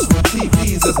 20 inches with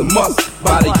TVs is a must.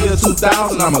 By the year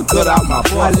 2000, I'ma gut out my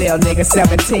butt. My little nigga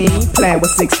 17, playing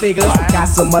with six figures. Got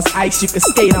so much ice you can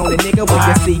skate on it, nigga. When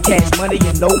you see Cash Money,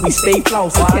 you know we stay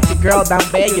flossing. Catch a girl down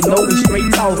bad, you know we straight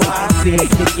tossing. Seen a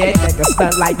Kit Kat that can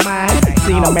stunt like mine.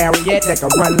 Seen a Marriott that can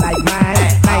run like mine.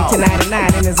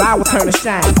 1999 and his hour turn to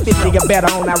shine. 50 or better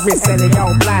on our wrist and they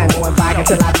all blind. Going vodka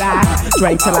till I die,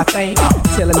 drink till I faint.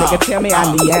 Till a nigga tell me I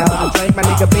need help to drink. My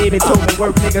nigga baby told me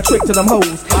work, nigga trick to them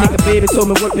hoes. Nigga baby told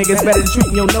me work, niggas better than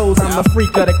treating your nose. I'm the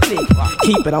freak of the clique.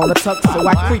 Keep it on the tuck so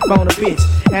I creep on a bitch.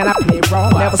 And I play raw,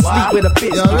 never sleep with a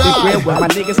bitch. Be real with my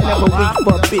niggas, never weak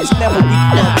for a bitch. Never weak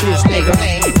for a bitch, nigga.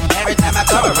 Every time I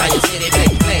come around your city,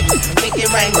 bling bling. Think it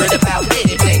rain, word about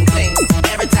bitty, bling bling.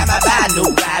 Every time I buy a new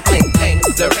ride, bling bling.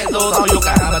 The Rizzo's on your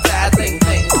traumatized, bling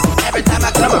bling. Every time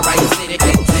I come around your city,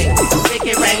 bling bling. Think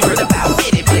it rain, word about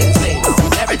bitty, bling bling.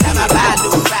 Every time I buy a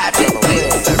new ride, bling bling.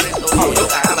 The Rizzo's on your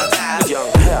traumatized.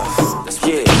 Young Health,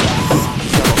 yeah.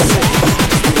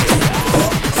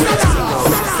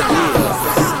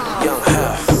 Young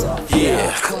Health,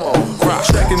 yeah. Come on,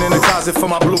 Checking in the closet for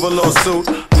my blue velour suit.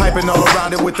 Piping all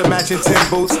around it with the matching 10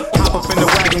 boots. Hop up in the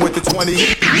wagon with the 20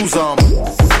 who's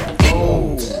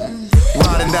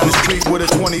riding down the street with a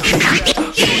 20 deep.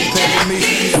 Paying me.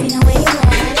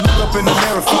 Look up in the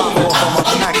mirror, fall off on my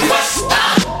package.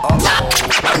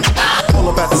 Pull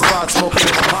up at the spot, smoking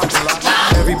in the parking lot.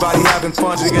 Everybody having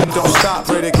fun, again, don't stop.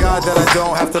 Pray to God that I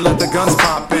don't have to let the guns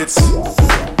pop. It's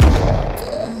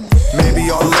maybe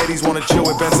all the ladies wanna chill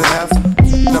with Benz and F.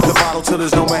 Up the bottle till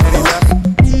there's no more Henny left.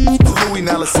 Louis,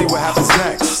 now let's see what happens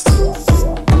next.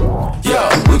 Yeah,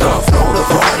 we gon' throw the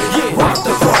party, rock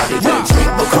the party, then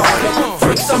drink Bacardi,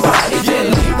 freak somebody,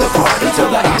 then leave the party till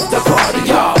the after party,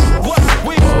 y'all.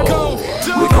 We gon' throw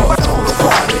the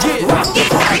party, rock the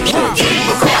party, then drink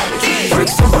Bacardi, freak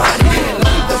somebody, then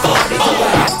leave the party till the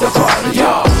after party,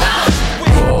 y'all.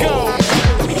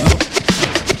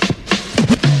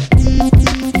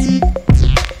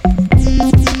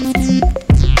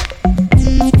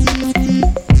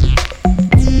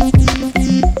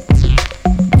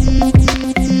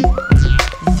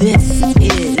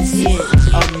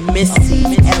 Missy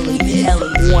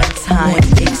Elliott, one time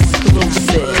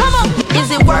exclusive. Come on, is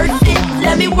it worth it?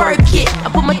 Let me work it. I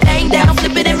put my thing down,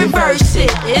 flip it and reverse it.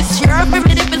 It's your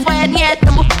primitive is why I need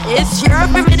them. It's your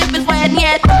primitive is why I and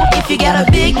yet. If you got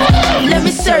a big, let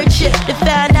me search it to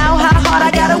find out how hard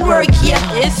I gotta work. Yeah,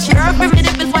 it's your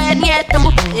primitive is why and yet.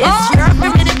 It's your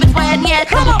primitive is why and yet.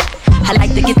 I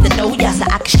like to get to know ya so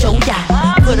I can show ya.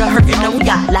 Put a hurtin' on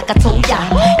ya like I told ya.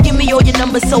 Give me all your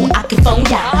numbers so I can phone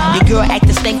ya. Your girl act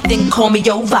the stink, then call me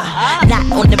over.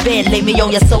 Not on the bed, lay me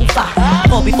on your sofa.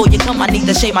 Call before you come, I need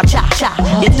to shave my cha-cha.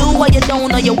 You do or you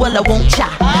don't, or you will I won't cha.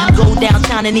 Go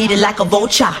downtown and eat it like a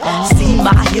vulture. See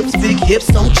my hips, big hips,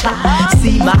 so cha.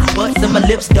 See my butts and my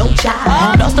lips, don't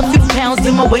cha. Lost a few pounds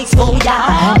in my waist, oh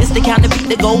yeah. It's the kind of beat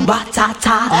that go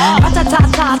ba-ta-ta.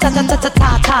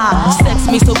 Ba-ta-ta-ta-ta-ta-ta-ta-ta.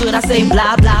 Sex me so good I say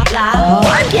blah blah blah.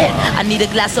 Work it. I need a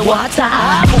glass of water.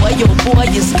 Boy, oh boy,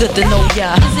 it's good to know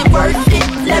ya. Is it worth it?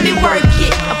 Let me work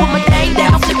it. I put my thing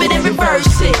down, flip it and reverse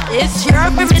it. It's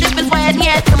your primitive is why and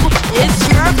yet. It's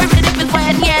your primitive is why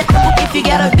and yet. If you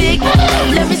got a big,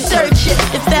 let me search it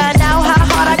to find out how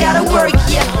hard I gotta work.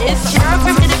 Yeah, it's your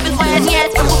primitive is why and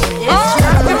yet. It's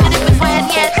your primitive is why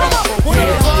and yet.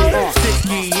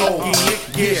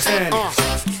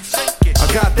 I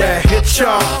got that hit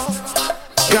y'all.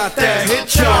 Got that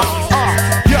hit y'all.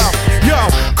 Yo,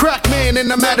 crack man in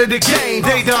the matter of the game.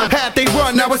 They done had they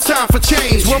run, now it's time for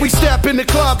change. When we step in the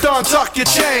club, done tuck your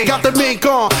chain. Got the mink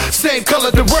on, same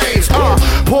color the range.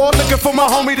 Poor looking for my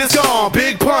homie that's gone.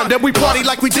 Big pun, then we party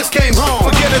like we just came home.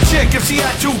 Forget a chick if she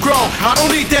act too grown. I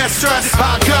don't need that stress,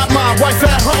 I got my wife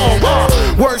at home.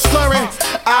 Words slurring,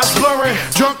 eyes blurring.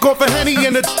 Drunk off a Henny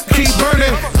and the keep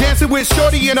burning. Dancing with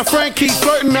Shorty and a friend keep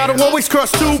flirting. I don't always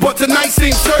crush too, but tonight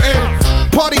seems certain.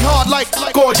 Party hard like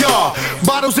Goyard.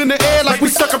 Bottles in the air like we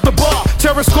stuck up the bar.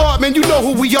 Terror squad, man, you know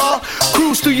who we are.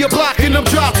 Cruise through your block in them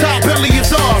drop top, belly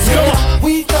is ours. Come on.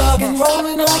 We thuggin',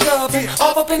 rollin' on dubbin',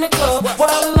 off up in the club,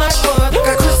 wildin' like bud.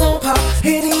 Got Chris on pop,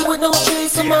 hitting with no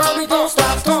chase, and mommy don't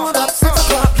stop, throwin' up 6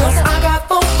 o'clock. Cause I got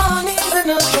 4 honeys in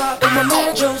the drop, and my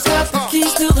man Joe's got the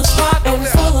keys to the spot, and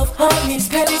it's full of honeys,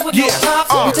 petties with no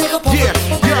top, so we take a pop.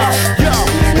 Yo,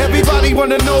 everybody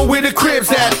wanna know where the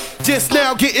crib's at. Just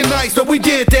now getting nice, but we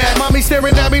did that. Mommy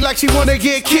staring at me like she wanna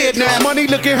get kidnapped. Money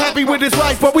looking happy with his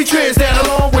wife, but we trans that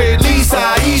along with Lisa,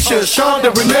 Aisha,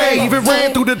 Shonda, Renee. Even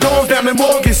ran through the doors down in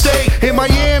Morgan State. In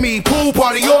Miami, pool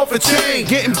party off a chain.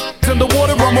 Getting in the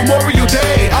water on Memorial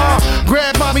Day.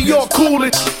 Grab mommy, you're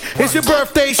coolin'. It's your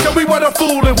birthday, show me what I'm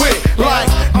foolin' with. Like,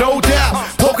 no doubt,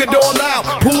 poke it all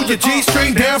out. Pull your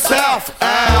G-string down south.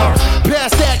 Ow.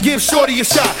 Pass that, give Shorty a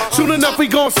shot. Soon enough we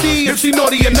gon' see if she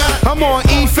naughty or not. I'm on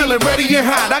E, feeling ready and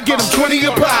hot. I get them 20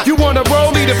 a pop. You wanna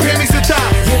roll, need the panties to top.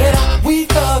 Yeah, we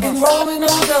thuggin', rollin'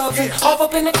 on dubbin', off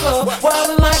up in the club,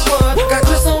 wildin' like bud. Got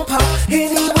Chris on pop,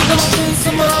 hitting with no chase,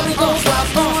 and mommy gon' stop,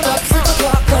 throwin' up 6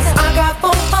 o'clock. Cause I got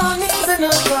 4 honeys in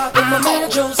the drop, and my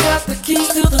man Joe's got the keys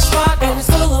to the spot, and it's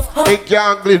full of honeys. He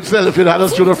can't himself in that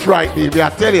should have frightened me, I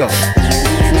tell you.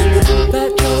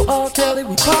 That Joe all tell it,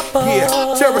 we pop up.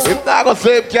 Yeah, terrorist. Him not gonna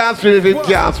say him can't swim if him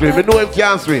can't swim. I know him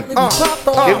can't swim.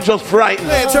 Him just frightened.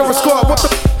 Man, terrorist squad, what the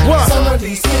what? Some of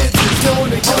these kids is doing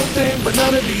their own thing, but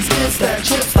none of these kids stack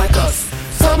chips like us.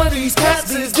 Some of these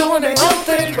cats is doing their own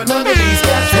thing, but none of these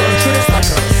cats run trips like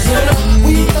us. Yeah,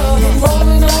 we thuggin',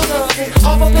 rollin' on dubbin',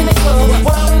 off up in the club,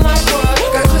 wildin' like what?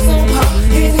 Got Chris on pop,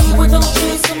 hitting with no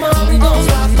chase, and mommy don't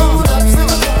stop, throwin' up 6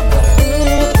 o'clock.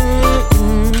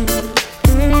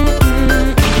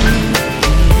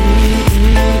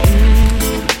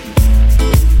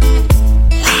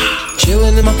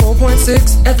 Chillin' in my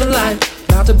 4.6 at the light.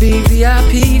 About to be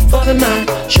VIP for the night.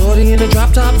 Shorty in a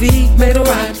drop top V, made a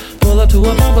right. Pull up to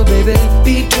a bumper, baby,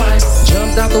 beat twice.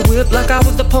 Jumped out the whip like I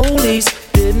was the police.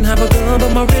 Didn't have a gun,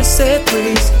 but my wrist said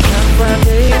freeze. Got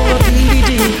Friday on a DVD.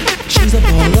 She's a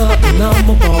baller, and I'm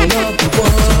a baller. The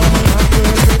world. All my hot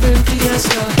girls living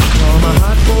fiesta. All my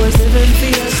hot boys living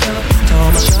fiesta.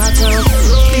 All my Chi-Town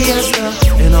fiesta.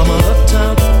 And all my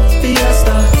uptown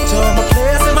fiesta. To all my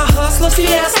players and my hustlers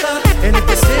fiesta. And if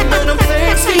you're sitting on them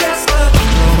things fiesta.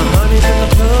 All my honeys in the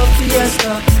club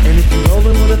fiesta. And if you're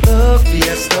rolling with a thug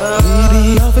fiesta.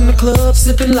 We be off in the club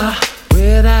sipping lie.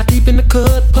 Red eye deep in the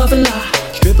cut, puffin' lie.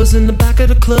 Strippers in the back of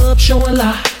the club showing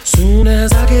lie. Soon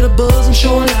as I get a buzz, I'm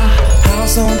showing lie.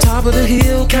 House on top of the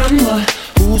hill, counting what?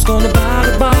 Who's gonna buy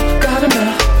the bar? Got 'em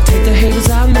out. Take the haters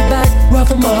out in the back,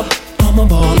 rough 'em up. I'm a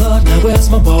baller, now where's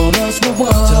my ballers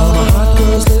reward? To all my hot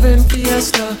girls living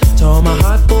fiesta. To all my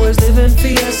hot boys living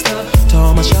fiesta. To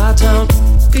all my Chi-Town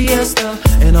fiesta.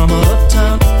 And all my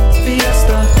uptown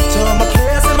fiesta. To all my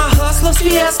players and my hustlers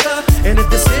fiesta. And if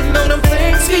they're sitting on them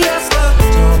things fiesta.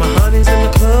 To all my honeys in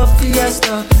the club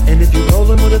fiesta. And if you're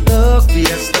rolling with a thug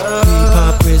fiesta. We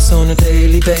pop Chris on a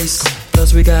daily basis.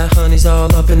 Plus we we got honeys all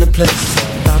up in the place.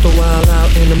 About to wild out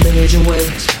in a major way.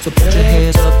 So put your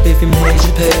hands up if you made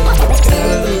your pay.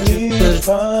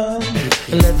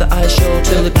 And let the ice show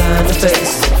till it blind your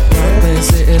face. Man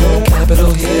sitting on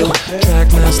Capitol Hill.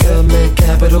 Trackmaster make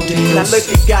capital deals. Now look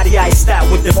at Gotti iced out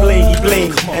with the blingy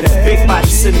bling. And a big body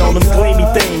sitting on them gleamy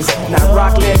things. Now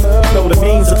Rockland, know the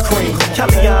means of cream.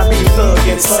 Kellyanne be thug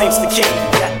and it saves the king.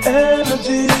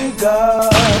 Energy God,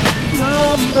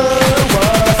 number one.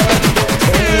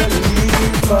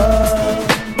 Energy God.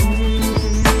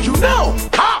 You know,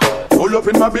 ha! Pull up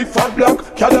in my big fat black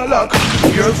Cadillac.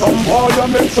 Hear some ball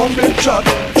and make some big shot.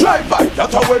 Drive by,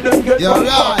 that's how them get one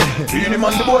back. Beat him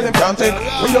on the boy, them can't take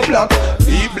when you're black.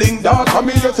 Deep bling dark, come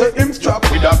in, you say him strap.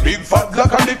 With a big fat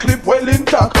black and the clip well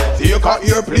intact. Take a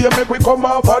airplane, make we come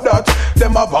off of that.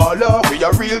 Them a baller, we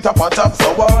a real top of top.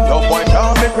 So no boy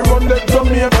can't make we run the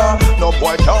Jamaica. No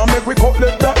boy can't make we cut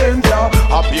let the ends ya.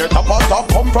 A beer top of top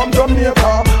come from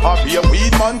Jamaica. A beer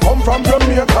weed man come from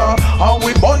Jamaica. And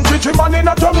we bun chichi man in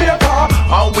a Jamaica.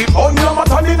 And we bun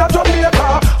Lamatan in a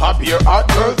Jamaica. A beer hot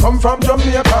girl come from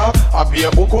Jamaica. A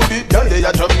beer buku big girl they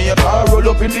a Jamaica. Roll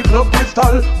up in the club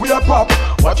crystal, we a pop.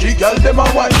 Watch the girl them a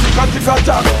wine, tick a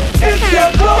jack. It's their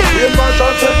club, the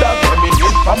version said that. When me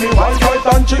need for me white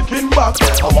and chicken back.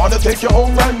 I wanna take you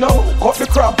home right now, cut the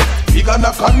crap. Big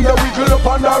anaconda wiggle up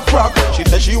on her frock. She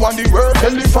said she want the world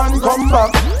elephant come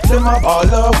back. Them a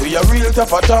baller, we a real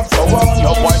tough a top. So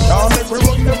no boy can't make we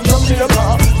run them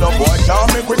Jamaica. No boy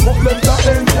can't make we cook them to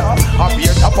India. A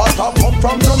beer top a top come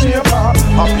from Jamaica.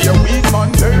 A beer weed man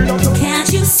turn on the.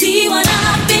 Can't you see what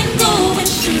I've been going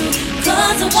through?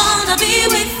 Cause I wanna be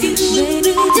with you.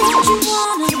 Baby, don't you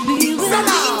wanna be with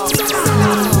me?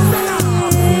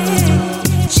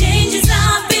 Changes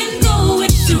I've been going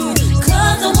through.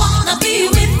 Cause I wanna be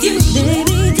with you.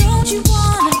 Baby, don't you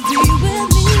wanna be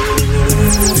with me?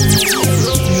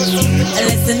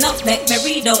 Listen up, let me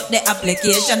read out the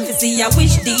application. To see I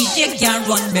wish DJ can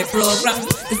run my program.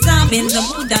 Cause I'm in the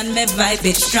mood and my vibe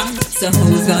is strong. So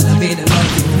who's gonna be the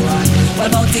lucky one? What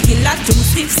about the killer too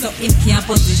stiff so in can't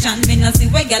position? Me no see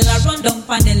where gyal a run down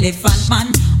pan elephant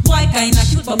man. Boy kinda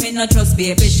cute but me no trust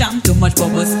baby sham. Too much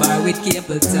bubble spar with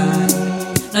cable tie.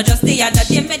 Not just the other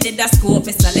day me did a scope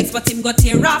Mr. Lex but him got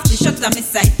tear off the shot of me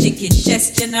side chicken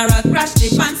chest. General crash the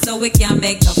pants so we can't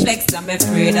make no flex. I'm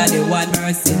afraid of the one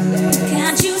mercy less.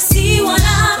 Can't you see what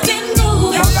I've been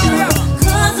going through?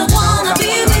 Cause I wanna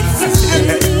be with you.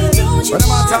 Don't you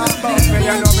wanna be with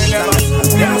me?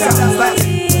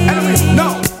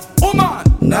 No, woman.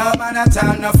 No man at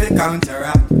all, no fi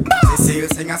counteract. Cecile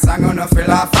sing a song on no fi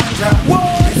laugh and drop.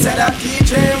 He said that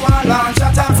DJ want launch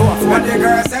a top. When the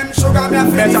girls them sugar me a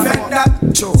fi defend that.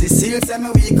 Cecile say me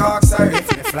weak ox sorry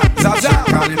for the flat. So she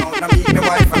calling out na me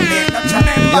wife and make the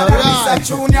channel. But Mr.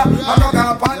 Junior, I go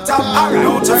up on top. Alright,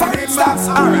 no turn it stops.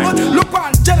 Alright, look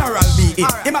on General B.E.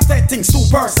 He must say things too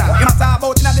personal. He must talk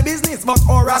about in the business, but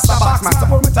all Rasta box man.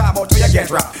 Suppose me talk about where you get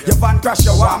rap. Your van crash,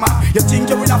 your warmer. You think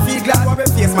you will not feel glad over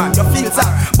your face, man. You feel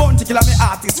sad. Bounty killer me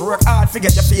artist work hard to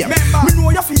get your fame. Me know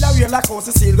you feel a real like how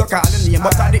Cecile go call the name,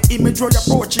 but at the image where you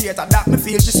portrait and that me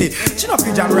feel she see. She no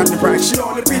pigeon rat the price, she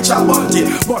only picture bounty.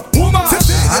 But woman,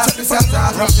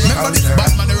 remember this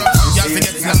bad man around. Y'all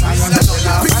forget this.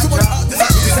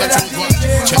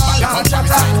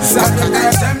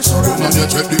 Woman, you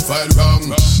check the file wrong.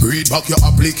 Read back your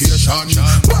application.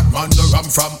 Batman the ram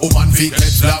from woman feet head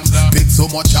slam. Pick so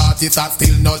much artists and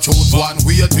still not choose one.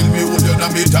 Wait till me hold you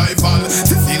and me die fall.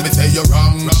 Cecile, me say you're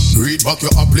wrong. Read back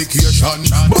your application.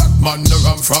 Batman the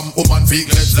ram from woman feet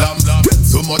head slam. Pick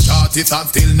so much artists and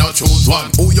still not choose one.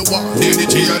 Who you want? Lady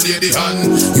G or Lady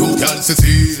Han? You can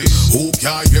Cecile. Who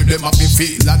can hear them happy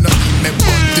feel? And nothing me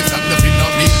want this and nothing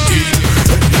of me deal.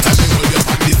 Tell me where you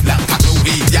find this black cat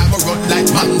away. Yeah, go run like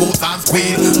mangoes and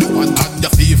squeal. The one on the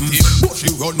Stevens. But she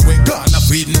run with Ghana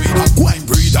feeding. A wine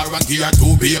breeder and gear to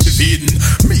baby feeding.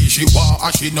 Me she want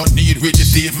and she not need Richie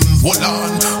Stevens. Hold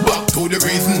on, back to the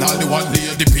reason all the one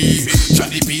lady P.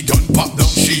 Johnny P done pop down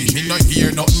she. Me no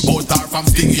hear nothing but her from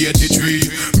Sting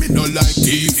 83. Me no like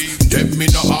thief. Them me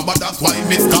no have, but that's why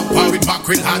me stop her with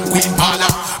Mackerel and Queen Pala.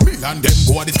 Me and them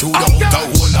go to the studio out the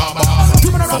whole harbor.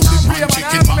 Found the man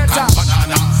chicken, mac and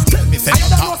banana. Tell me say you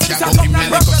talk, you go give me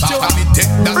little talk. And me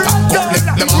take that talk, let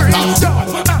them out.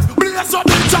 Blaze up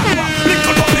the Chalwa,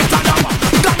 little bit me Talaba.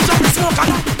 Ganja me smoke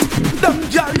and them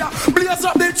gyal ya. Blaze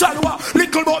up the Chalwa,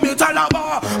 little bit me Talaba.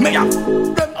 Me ya,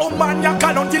 them woman ya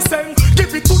can't sing.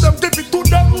 Give it to them, give it to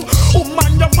them.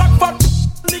 Woman ya back fat,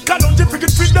 me can't give it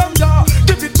to them ya.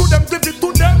 Give it to them, give it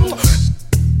to them.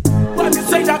 When me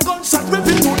say that gunshot, give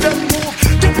it to them.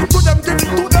 Give it to them, give it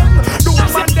to them. The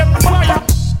woman them fire.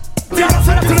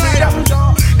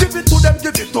 Give it to them,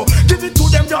 give it to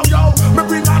them.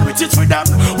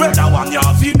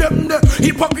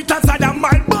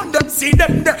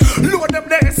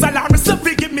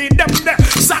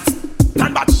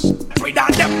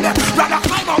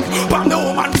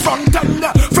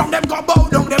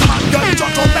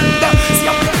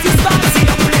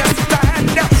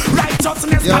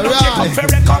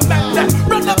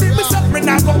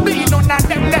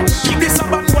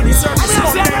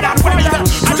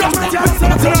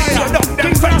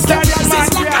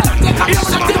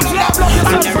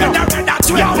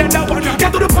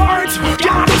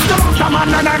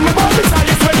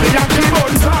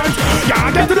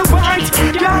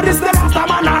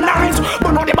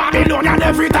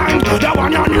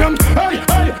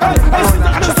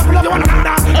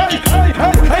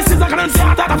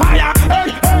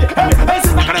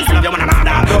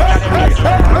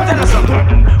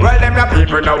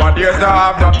 nowadays don't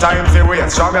have no time to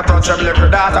waste. Show me touch them little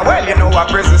data. Well, you know a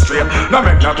prison straight. No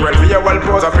make no 12 year well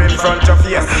pose up in front of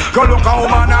face. Go look a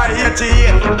woman at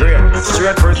 88. Great.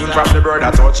 Straight prison from the bird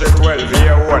that touch it 12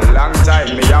 year old. Long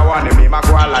time me I want me my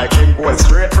go like him go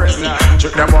straight prison.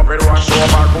 Check them up with one show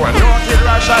back one. No kid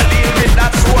rush I deal with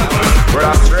that soul. We're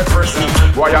a straight person.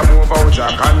 Boy I move out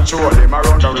your control. Him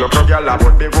around the look a girl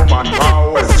about big woman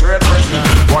power. Straight person.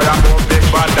 Boy I move big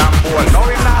bad and bold. Now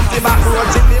we nasty back road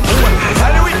till him bold.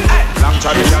 Tell you it. Long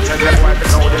Charlie just tell them why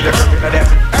because they look at them.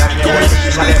 And you want to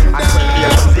see them and 12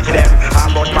 years to stick them.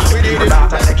 I'm about my with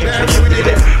that and they can't see with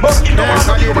them. But you know I'm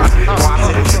not human.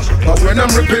 But when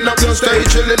I'm ripping up your stage,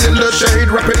 chilling in the shade,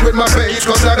 rapping with my face,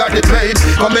 cause I got it made.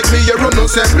 Come make me a run, no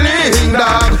say bling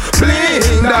dog,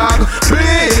 bling dog,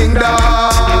 bling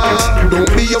dog. Don't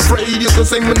be afraid, you can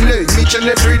sing my name each and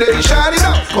every day. Shout it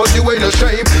out, cause you ain't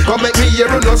ashamed. Come make me a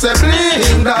run, no say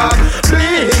bling dog,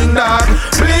 bling dog,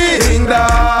 bling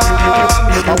dog.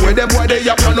 And when them boy they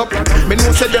up run up, me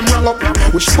know say them run up.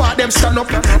 Which part them stand up,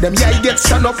 them yeah get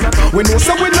stand up. We know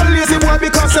say we no lazy boy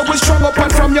because we strong up. And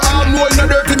from your arm roll no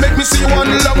dirty make me see one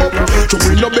long up. So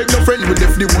we no beg no friend, we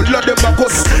left the whole of them back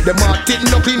us. Them heart it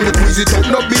no clean, we squeeze it out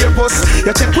no be a bus.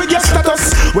 You check with your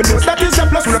status, we know that is a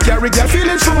plus. We no carry your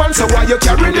feelings from man, so why you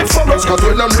carrying it for us? Cause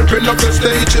when I'm ripping up the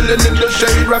stage, chilling in the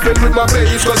shade, rapping with my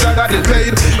bass, cause I got it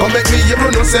paid. Come make me hear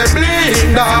no say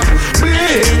bling dog,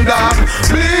 bling dog,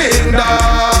 bling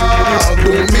dog.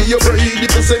 Don't be afraid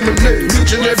if you say my name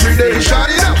each and every day. Shout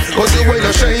it out, cause you ain't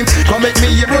ashamed. Come make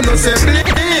me hear no say bling.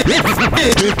 I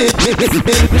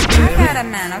got a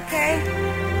man, okay?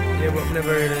 Yeah, but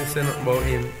never really say nothing about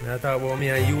him. I thought about me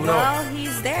and you now. Well,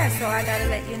 he's there, so I gotta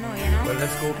let you know, you know? Well,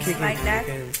 let's go kick like it that.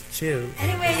 and chill.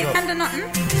 Anyway, you can't do nothing?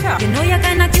 Sure. You know you're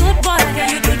kinda cute, boy. Yeah,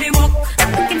 you do the work.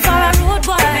 Looking for a road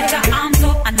boy. Better arms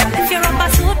up and don't let your rubber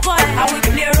suit, boy. How we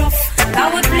play rough. How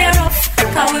we play rough.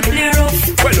 How we play rough.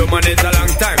 Well, woman, it's a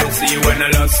long time to see you when I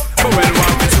lost. But well,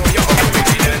 want to show you how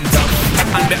wicked and tough.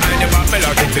 And behind your back, me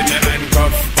lock it in the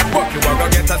handcuff. Walk you walk,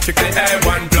 get a strictly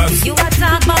A1+. You a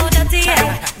talk about dirty,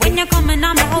 yeah. When you're coming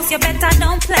on my house, you better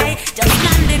don't play. Just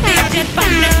land the big jet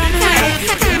on the runway.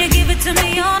 When you give it to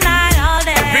me all night, all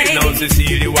day. Right now,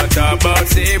 Cecilia, what about?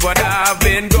 Say what I've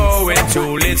been going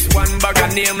through. List one bag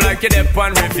of name like you dep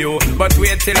on review. But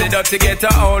wait till the dirty get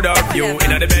a hold of you.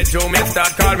 In the bedroom, you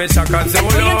start call me Shaka Zulu.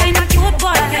 Well, you kinda cute,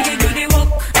 boy. Yeah, you do the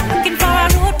work. Looking for a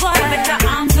road boy. Better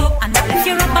arms up and if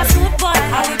you rubber suit, boy.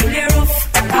 How we play rough.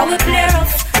 How we play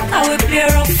rough. How we play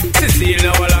rough.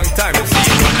 Cecilia, a long time to see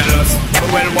you on the loss. But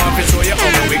well, want to show you how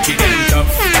we wicked and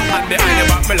tough. And behind the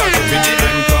back, me lock it with the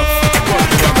handcuff. Walk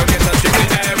you walk, get a strictly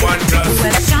A1+.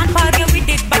 Well, Sean Paul, yeah, we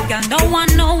did back and don't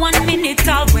want no 1 minute.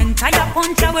 All when tire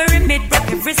punch, I wear a mid,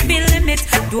 broke every speed limit.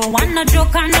 Don't want no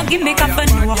joke and no gimmick up and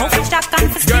no how fish that can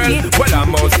for girl, well,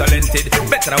 I'm most talented.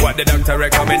 Better than what the doctor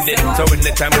recommended. So when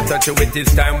the time we touch you with this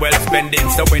time well spent it.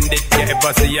 So when did you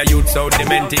ever see a youth so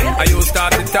demented? I you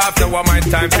start it off, so what my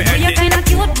time for end it? You're kinda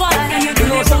cute, boy. And you do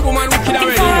know some woman wicked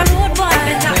already. Looking for a road boy.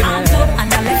 Better arms up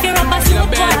and I'll let you rubber suit,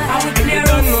 boy. How we play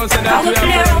rough. How we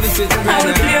play rough. How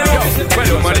we play rough.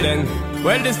 Well, woman, then.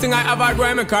 Well, this thing I have, I go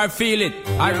and make her feel it.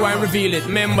 I go and reveal it,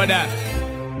 remember that.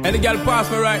 And the girl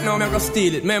pass me right now, I'm gonna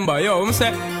steal it, remember, yo, I'm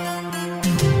say.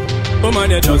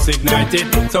 Woman, you just ignite it.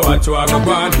 So what you a go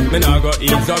on? Me nah go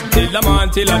ease up till I'm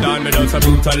on till I done. Me just a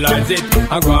brutalize it.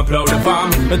 I go and plow the farm.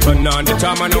 Me turn on the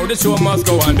charm. I know the show must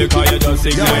go on because you just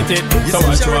ignite it. So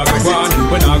what you a go on?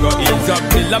 Me nah go ease up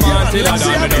till I'm on till I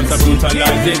done. Me just a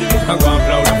brutalize it. I go and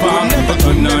plow the farm. Me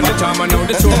turn on the charm. I know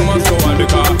the show must go on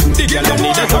because the girl them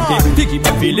need a jockey. They keep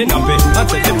me feeling happy. And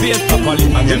set the pace properly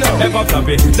and get ever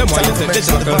flappy. Them why you set the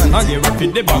shackle and get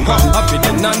rapid the bunker. Happy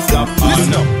the non-stop. I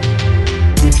know.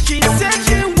 She said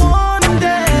she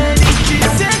wanted, she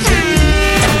said she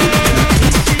needed,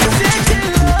 she said she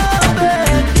loved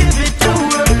it, give it to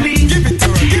her please. Give it to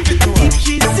her, give it to her. If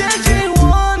she said she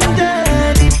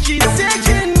wanted, if she said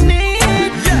she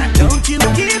needed, don't you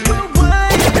keep her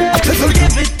waiting,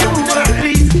 give it to her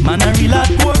please. Man a real hard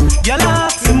core, y'all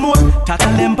ask him more.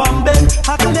 Tackle them on bed,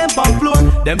 tackle them on floor.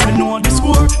 Them fi know the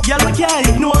score, y'all can't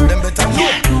ignore. Them better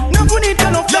know. No need to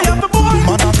no play up the board.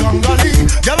 Man a gangali,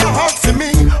 y'all ask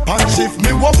me. Punch shift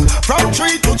me up from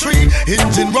tree to tree.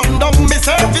 Engine run down, me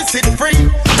service it free.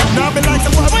 Now be like the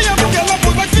boy, why you girl up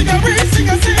with my cigarette, sing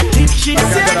a sing. If she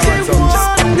said she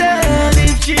wanted,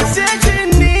 if she said she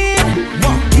need,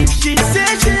 if she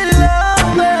said she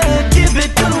love it, give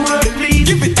it to her please.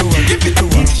 Give it to her, give it to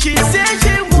her. If she said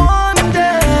she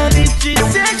wanted, if she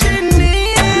said she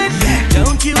need,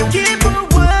 don't you keep her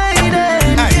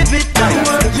waiting, give it to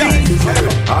her please.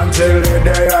 Until the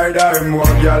day I die, what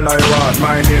girl I want.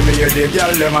 My name is hear the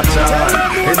girl them a chat.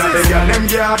 Inna the girl them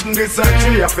garden, this a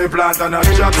tree of a plant and a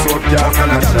jack so girl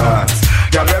and a shot.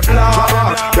 Girl we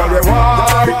black, girl we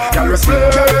white, girl we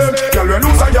slim, girl we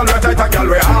loose and girl we tight and girl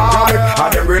we high.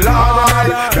 And them we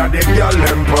lie, that the girl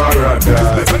them paradise.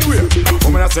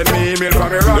 Woman a send me email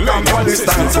from Iraq and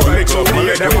Palestine, so make sure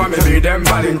they them want me be them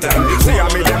Valentine. Say I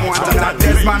me them want that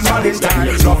Desmond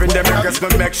Valentine. Loving them request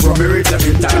to make sure me reach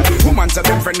every time. Woman said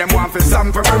them friend them want for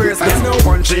some for me race. There's no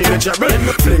punch in the treble,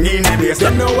 fling in the bass.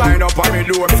 Them no wind up on me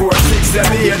load 4, 6,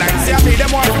 7, 8, 9. Say I me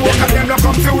them want to work and them no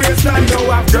come to waste time. Know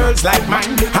have girls like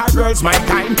mine, her girls my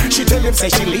kind. She tell him say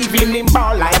she leaving him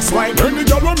ball like swine. Any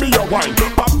girl want me a wine,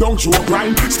 pop down to a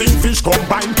grind. Steam fish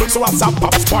combine, so I stop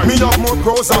pop spine. Me have more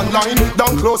pros online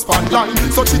than close fan line.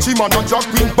 So chichi man and drag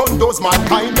queen bundos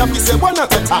mankind. Have to say one at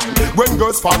a time. When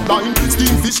girls fan line,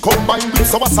 steam fish combine.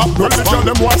 So I stop well, the girl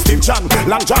them want Steve John,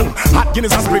 Long John, hot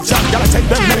Guinness and Split John. Gotta take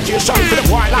them medication for them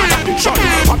wild and addiction.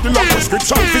 Hot the love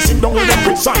prescription, fishing down in them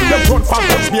prison. Them run fast,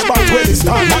 watch me about 20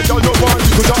 time. My girl no want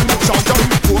to John, John, John,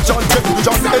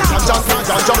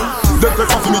 John, John. Them play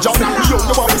for me John. We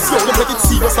only want to slow, them take it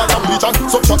serious like a religion.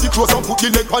 So shut it close and put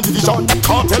the leg on division.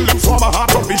 Can't tell them from a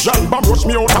heart of vision. Bam rush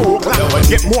me out of Oakland.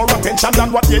 Get more attention than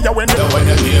what they win.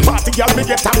 Party girl me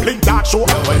get a blink dark show.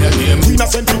 Queen a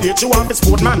century date, you want the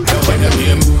sportman.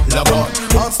 Love on,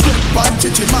 on step on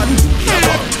chichi man. Love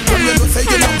on, when you know say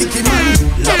you know icky man.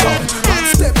 Love on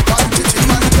step on chichi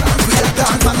man. Dance we a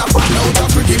dance and a ball out a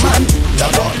pretty man.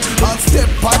 Love on step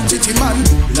on chichi man.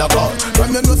 Love on,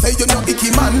 when you know say you know icky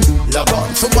man. Love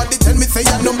on, somebody tell me say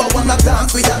you number one a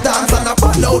dance we a dance and a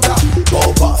ball out a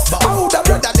go pass. How the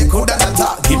brother they coulda not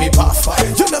talk, give me pass.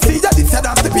 You know see that this a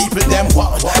dance the people them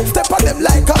want. Step on them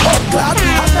like a hot clap.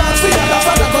 A dance we a dance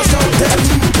and a go shout them.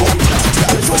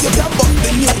 Show you can bust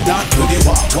the new dance to the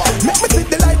walk. Make me see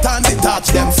the light and the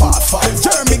touch them fast.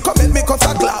 Jeremy come and make us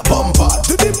a glad bumper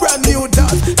to the brand new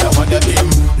dance. Now on your name,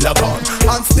 log on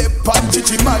and step on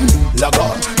chichi man. Log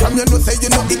on, from you know say you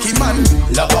know icky man.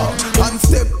 Log on and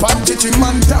step on chichi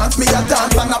man. Dance me a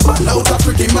dance and a ball out a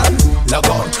pretty man. Log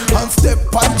on and step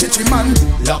on chichi man.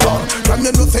 Log on, from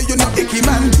you know say you know icky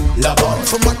man. Log on,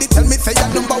 somebody tell me say you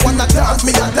number one a dance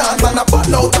me a dance and a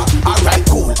ball out a. Alright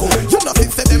cool, you know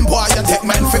if say them boy you take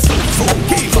man for fool.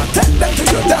 Give a take them to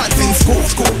your dancing school.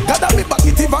 Gotta be back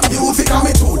it even music and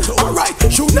me tool. Alright,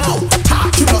 you now,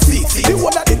 you know see. The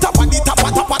one at the top of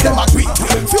them agree.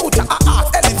 Future a art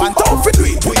elephant don't fit do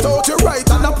it. Put out your right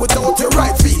and I put out your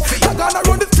right feet. I gonna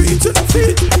run the street to the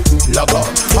feet. Log on,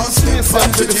 on step on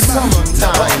to the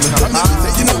summertime. You know the man.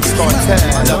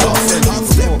 Log on, on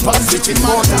step on to the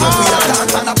man. We are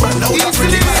dance and I burn out the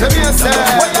pretty man.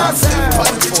 Log on, step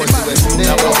on to the man.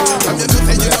 Log on, you know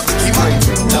the man.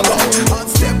 Log on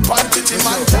step on to the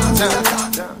man.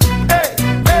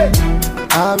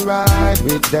 I ride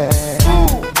with them,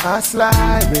 I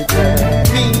slide with them.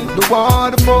 The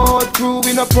waterboard crew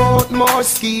in a Portmore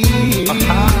ski.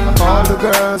 All the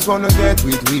girls wanna get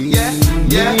with me.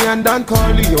 Me and Don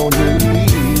Corleone.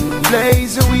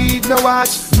 Blaze the weed, no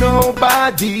watch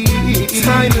nobody.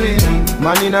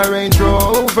 Man in a Range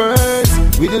Rovers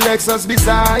with the Lexus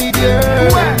beside you.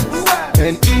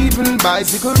 And even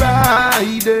bicycle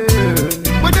riders.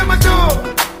 What them a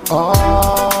do?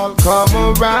 All come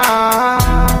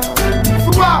around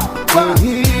to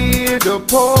hear the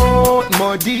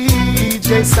Portmore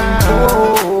DJ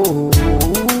sound.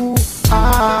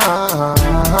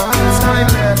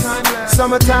 Timeless.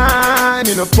 Summertime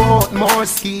in a Portmore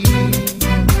ski.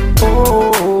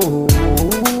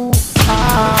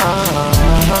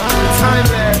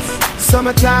 Timeless.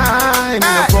 Summertime in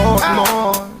a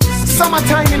Portmore.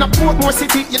 Summertime in a Portmore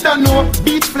city, you don't know.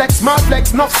 Beach flex, mad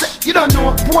flex, nuff set, you don't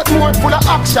know. Portmore full of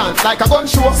action, like a gun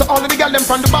show. So all of the girl them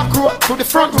from the back row to the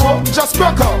front row, just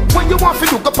broke out. When you want to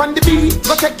look up on the beach,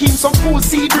 go take in some cool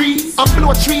sea breeze and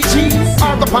blow 3 G's.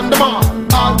 All up on the mall,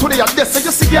 all today at this, so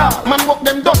you see ya. Man walk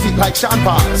them dirty like Sean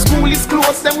Paul. School is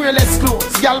closed, them wear less clothes.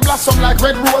 Girl blossom like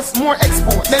red rose, more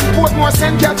export. Then Portmore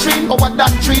St. Catherine, over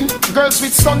doctrine. Girls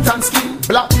with suntan skin,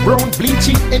 black, brown,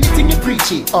 bleaching, anything you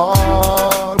preaching.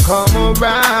 All come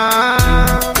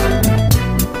around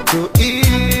to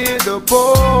hear the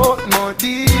Portmore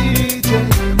DJ.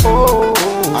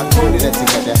 I told you that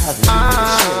they're having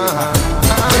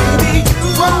baby, you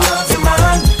love your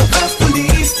man, us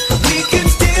police, we can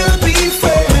still be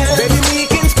friends. Baby, we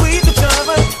can squeeze each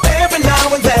other every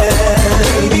now and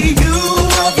then. Baby, you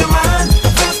love your man,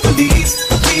 us police,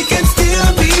 we can still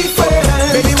be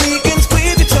friends. Baby, we can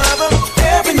squeeze each other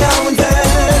every now and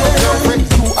then. Girlfriend,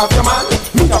 you have your man,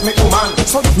 me have me woman.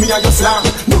 So if me and you slam,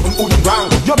 nothing wouldn't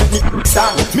wrong. You make me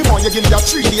stand. Me want you give me a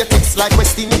 3-day text like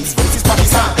West Indies versus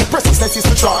Pakistan. Persistence is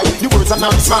to try. The words are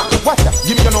now this man. What that?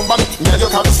 Give me your number, me and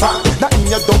you can't stand. That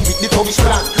mean you're done with the Tomish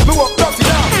plan. Me walk dirty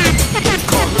down.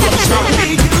 Call me rubbish man.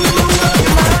 Baby, you love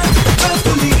your man, but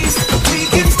police, we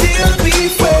can still be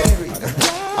friends.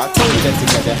 I told you that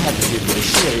together had to give you a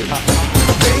share.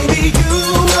 Baby, you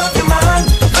love your man,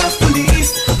 but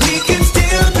police, we can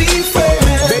still be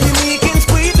friends. Baby, we can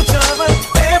squeeze each other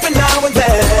every now and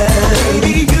then.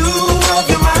 Baby, you love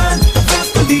your man, but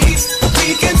police,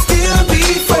 we can still be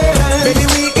friends. Baby,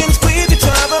 we can squeeze each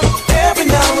other every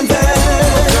now and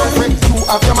then. Girlfriend, you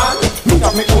have your man, me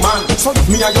have me woman. So if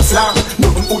me and you slam,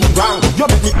 nothing wouldn't wrong. You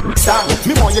make me stand.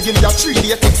 Me want you give me a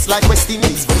 3-day text like West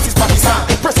Indies versus Pakistan.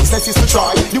 Persistence is to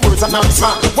try. The words are now this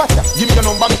man. What that? Give me your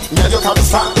number, me and you can't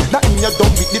stand. That mean you're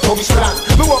done with the Tomish plan.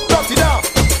 Me walk dirty down.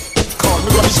 Call me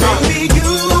rubbish man. Baby, you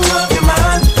love your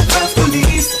man, but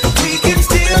police, we can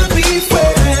still be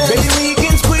friends. Baby, we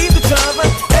can squeeze each other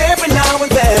every now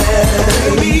and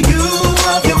then. Baby, you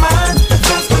love your man,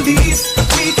 but police,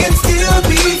 we can still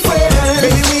be friends.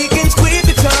 Baby, we can squeeze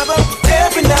each other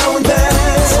every now and then.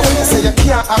 So when you say you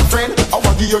can't have friend, I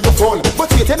want to give you your phone.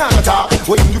 But wait, you're not a talk.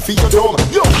 When you feel your dome,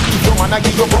 yo, if your man I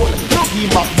give you a bone, no give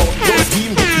him back more, just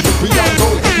give him the free and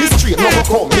roll. Me straight, no go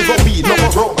come, me go weed, no go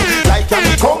roam. Like can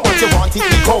me come, what you want it,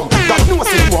 me come. God knows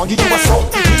if you want, give you a son.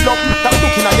 Me love me, that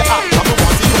looking at your eye, I'm the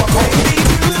one you a come.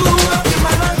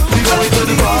 We going to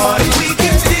the party, we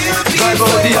can still be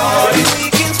friends. We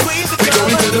can squeeze each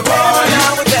other every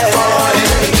now and then.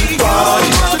 Party,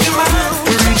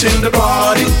 we reaching the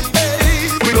party.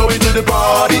 We going to the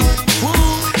party.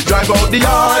 Drive out the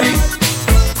party.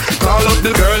 Call up the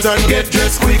girls and get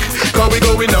dressed quick. Cause we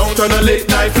going out on a late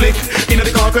night flick. Inna the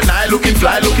crocodile looking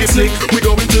fly, looking slick. We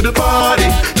going to the party,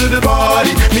 to the party.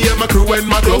 Me and my crew and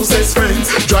my closest friends.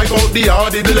 Drive out the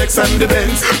Audi, the Lex and the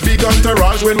Benz. Big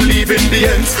entourage when we leave in the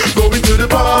ends. Going to the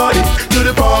party, to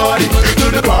the party, to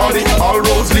the party. All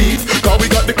roads lead. Cause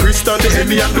we got the crystal, the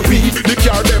Henny and the weed. The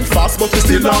car them fast but we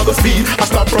still on the speed. I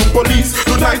stop from police,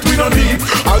 tonight we don't need.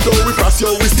 Although we pass you,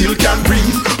 we still can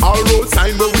breathe. All road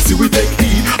sign where we see we take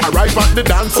heed. Arrive at the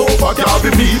dance over, can't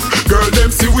be beat. Girl, them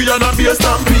see we on a be a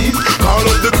stampede. Call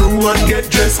up the crew and get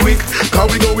dressed quick. Cause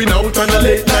we going out on a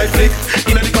late night flick.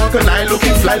 Inna the crocodile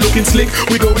looking fly, looking slick.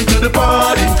 We going to the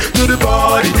party, to the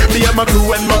party. Me and my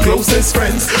crew and my closest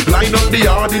friends. Line up the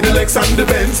Audi, the Lex and the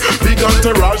Benz. Big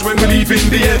entourage when we leave in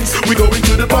the ends. We going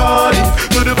to the party,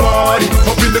 to the party.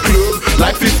 Up in the club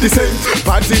like 50 cents.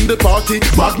 Vibes in the party,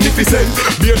 magnificent.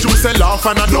 Beer juice and laugh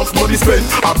and enough money spent.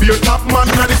 A beer top man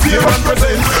and it's here and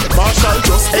present. Marshall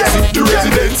just exit the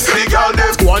residence. The girl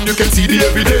them go on, you can see the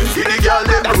evidence. The girl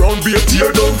them around be a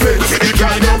tear down fence. The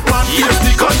clean up man face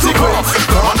the consequence.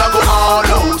 Come on and go all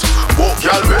out. Both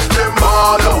y'all make them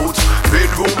all out.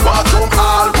 Bedroom, bathroom,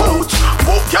 all out.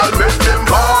 Both y'all make them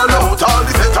all out. All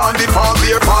the set on the farm,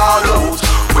 they fall out.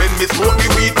 When me smoke the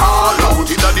weed all out.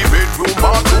 Inna the bedroom,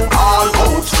 bathroom, all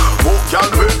out. Both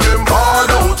y'all make them all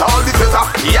out. All the set on,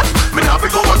 yeah. Me not be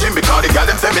go watching because the girl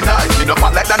them say me nice. Me no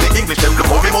fat like that the English them look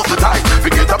for me most of the time.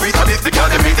 Forget a piece of this, the girl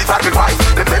them make the sacrifice.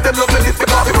 They say them love me this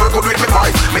because they work good with me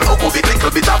twice. Me talk with a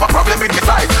little bit of a problem with me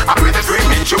size. I pray the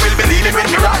dreaming, she will be leaning when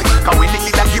me rise. Cause when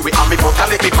Nikki that you and me fuck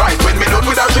and let me price. When me done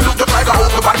with her, she look just like a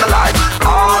hope to back the life.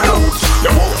 All out,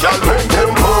 the whole girl make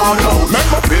them all out.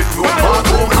 Bedroom,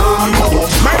 bathroom, all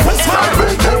out. Girl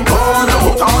make them all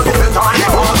out. All the time,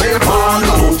 all they all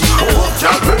out.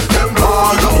 Girl make them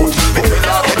all out. Me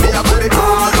tell her, get me a put it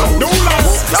all out. No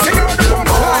less, sing out the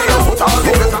all out. All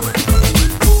the time.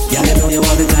 Yeah, me know you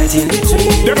want the tight in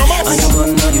between. And you're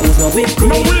gonna use no whipped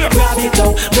cream. Grab it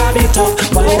up,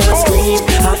 while I scream.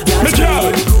 Hot girl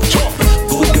scream.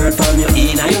 Good girl from your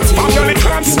in and your team. You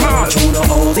know through the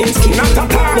holding scheme.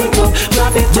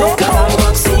 Grab it up, cause I'm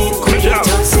obscene. Quick it up,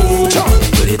 scene.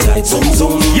 With the tight zoom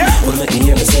zoom. Will make me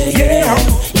hear me say yeah.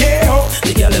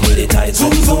 The girl with the tight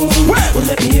zoom zoom. Will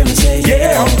make me hear me say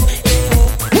yeah.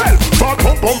 Well, fat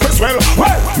pum pum as well.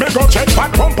 Well, me go check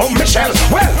fat pum pum Michelle.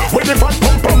 Well, with the fat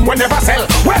pum pum we never sell.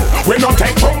 Well, we don't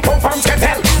take pum pum from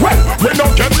Sketel. Well, we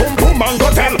don't get pum pum and go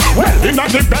tell. Well, in a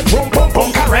the bedroom pum pum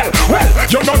Carell. Well,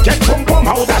 you don't get pum pum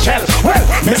out the shell. Well,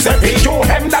 me say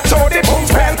P.U.M. that's how the pum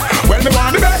spell. Well, me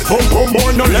want the best pum pum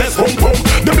more no less pum pum.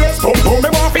 The best pum pum me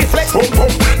want fi flex pum pum.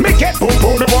 Me get pum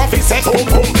pum me want fi sex pum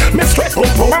pum. Me stress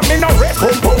pum pum and me no rest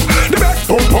pum pum. The best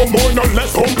pum pum more no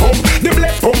less pum pum. The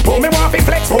blessed pum pum me want fi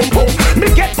flex pum pum. Me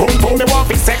get pum pum me want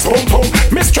fi sex pum pum.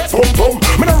 Me stress pum pum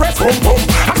me no rest pum pum.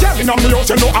 I'm telling on me out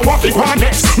you know I want fi go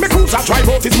next. Me cruise a drive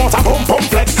out is motor pum pum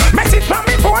flex. Me sit on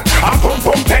me phone and pum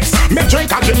pum text. Me drink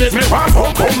and give me one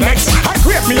pump pump next. I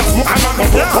crave me a smoke and a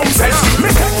pump pump sex. Me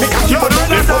take me cocky but not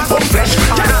the pump pump flesh.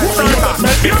 Just put me up,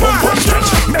 make the pump pump stretch.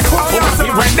 Me pump pump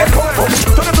see when they pump pump.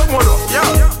 Turn it up more though.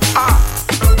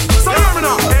 So hear me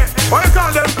now. What you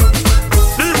call them?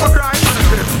 The hypocrite.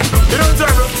 You don't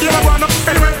deserve it. You never know.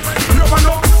 Anyway, you never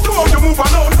know. Do how you move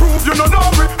alone, prove you don't know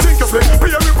me. Think you play.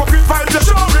 Be a hypocrite vibe, you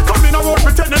show me. Come in and won't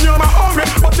pretending you're my homie,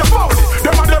 but you found it.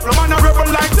 Them a devil man a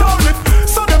rebel like Tony.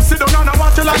 So them sit down and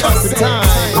watch you like a time.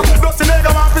 Dirty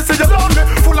nigga want to see you lonely.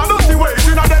 Full of dirty ways,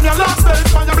 you know them your last days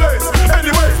from your place.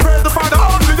 Anyway, praise the Father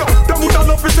only, yo. Them would have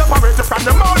love to separate you from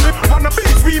the money. On the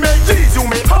beach we make cheese, you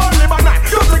make honey by night.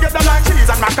 You together like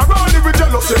cheese and macaroni with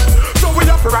jealousy. So we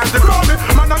have to rise the crony.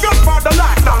 Man, I got for the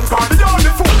light, down for the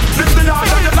only fool. This the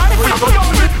yard of your life, we go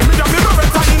down with. Me and me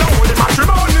parents and you know the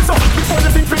matrimony. So before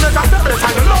you think we make a step, it's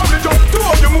time to love me, Joe. Do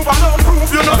how you move along,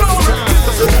 prove you don't know me.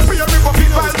 Be a river, be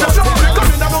vibes, you show me.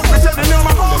 Come in and don't pretend you're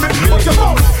my homie. What you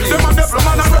want? Them a devil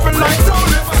man a rebel like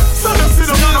Tony. So them sit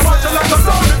down and watch you like a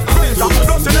Tony.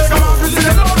 Don't you nigga want to see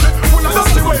you lonely. Full of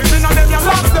dusty ways, in and then your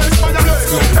last days for your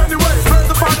place. Anyway, praise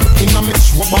the Father. In a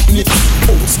mix, what magnets,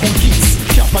 old school kids,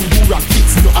 cap and do-rag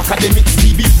kids, no academics,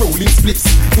 BB rolling splits.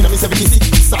 In a me 76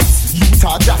 stats,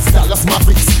 Utah Jazz, Dallas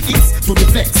Mavericks, East to the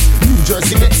flex, New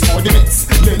Jersey Nets, all the Mets,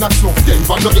 Leonard Snuff,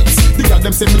 Denver Nuggets. The girl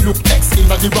them say me look X in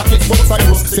the Rockets, but I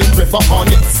was same Trevor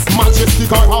Hornets. Manchester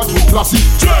car hard with classy,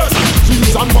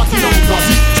 jeans and what in a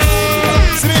classy.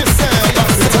 Smith said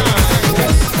that's the time.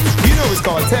 You know it's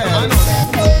called 10.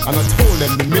 And I told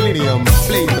them the millennium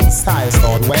flavor and style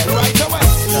start well right away.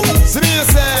 So you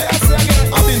say,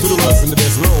 I've been to the worst and the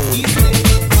best road,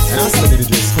 and I studied the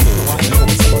dress code. I know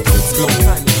it's about to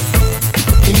explode.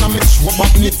 In a mix, what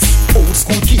magnets, old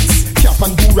school kids, cap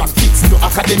and do-rag kids, no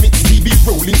academics, BB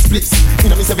rolling splits.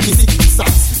 In a me 76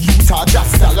 stats, Utah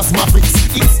Jazz, Dallas Mavericks,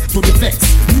 East to the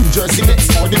flex, New Jersey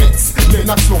Nets, all the Mets,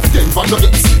 Leonard Snuff, Denver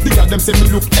Nuggets. The girl them say me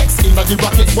look X in the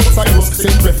Rockets, but I was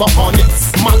same Trevor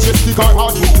Hornets. Manchester car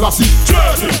hard with classy,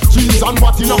 jeans and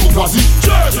what in a me classy.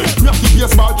 Me have the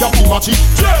baseball cap to match it.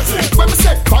 When me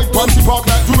say tight panty park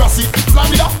like Jurassic, fly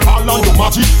me that all on your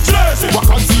magic. What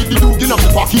can see the dude in a me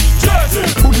pocket.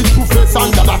 Bulletproof face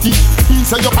and the natty. He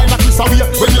say you kinda kiss away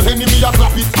when your enemy a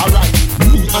slap it. Alright,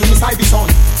 me and Miss Ivyson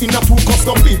in a two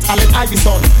custom beat, Allen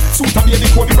Ivyson. Suit a baby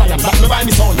Kobe Bryant, that me buy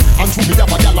me son. And through me have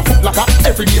a gal a foot like her,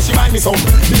 every day she buy me some.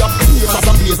 Me have Lakers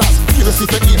and Blazers,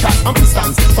 University Fakers and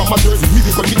Pistons. From my jersey, we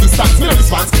be with distance. Me no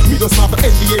response, me just have the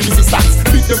NBA resistance.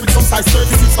 Beat them with some size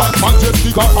 36 fans.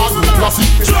 Manchester got hard with classy.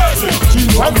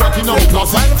 Jeans and rocking out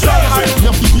classy. Me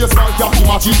have the baseball cap to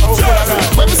match it.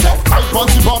 When me say, I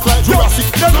punch it back like Jurassic.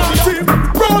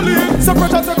 Rolling,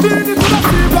 separate as a clean into the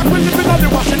team. Like we living on the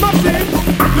washing machine.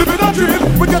 Living a dream,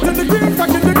 we get in the green,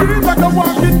 back in the green, like a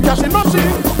walking cashing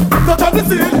machine. Touch on the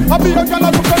scene, I be a gal, I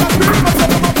look and I scream. I tell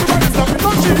them up to run, it's not in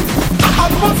machine.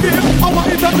 As one scheme, I want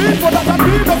it a dream, but that I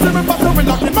dream. Don't see me pass away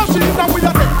like in machine. And we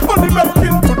are the money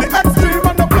making to the extreme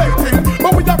and the playing.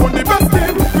 But we are on the best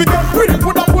team. We get green,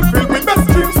 put a fulfill with best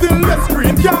dream. Still less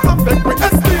green, can't affect with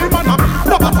esteem. And I'm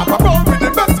never tap around with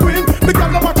the best queen. The gal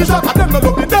no match shot, and them no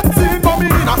look the dead scene. But me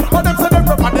in but them say them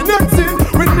rep on the next scene.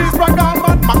 With these brag and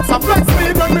man, max and flex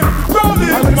speed. When me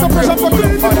rolling, some pressure for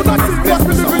clean. You put a scene, yes,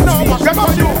 we live in now. Max and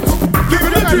machine. Give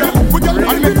it a dream, we get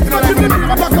on the mix.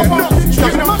 Like a walking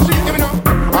cashing machine.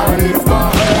 I lift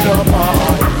my head up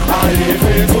high, I lift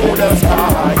it to the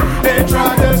sky. They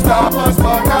try to stop us,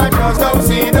 but I just don't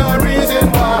see the reason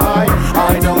why.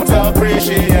 I don't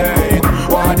appreciate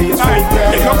what is right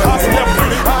there. It don't cost me a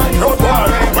penny, no ball.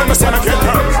 When the sun get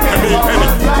down, I need penny.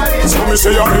 So me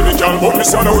say you're penny girl, but me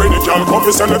say no any girl. Come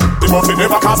me say the muffin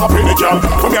never cause a penny girl.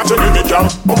 Come here to me girl,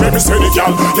 but make me say the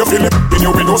girl. You feel it in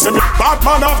your window, say me bad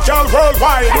man of girl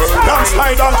worldwide.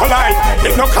 Landslide and collide,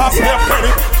 it don't cost me a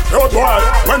penny. No boy,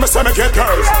 when me say me get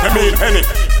girls, I mean any.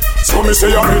 So me say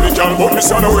you're any girl, but me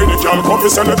say no any girl. Come me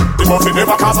say the muffin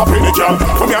never cause a penny girl.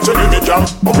 Come here to me girl,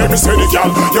 but make me say the girl.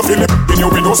 You feel it in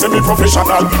your window, say me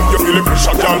professional. You feel it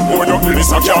pressure girl, more you feel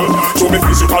this a girl. Show me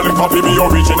physical, them copy me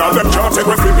original. Them can't take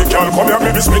with me girl, come here me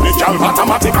be spin the girl.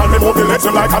 Mathematical, me mobilate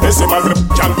them like a decimal. Them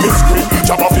can't miss me,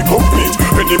 job off the complete.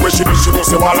 Anyway she don't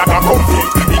say well like a compete.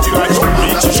 Eat it like some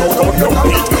meat, she show don't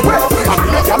compete. Well, I be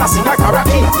a girl I sing like a rat.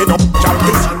 Me no can't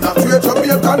miss. That way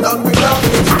Jamaican and we love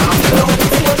it.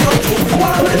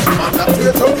 Man, that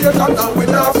way Jamaican and we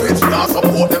love it. Now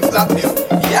support them slackness.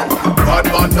 Yeah. Bad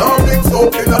man now mix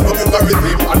up in a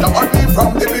logarithm. And the money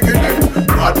from the beginning.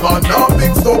 Bad man now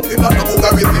mix up in a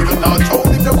logarithm. Now show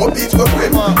me to go beach go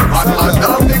swim. Bad man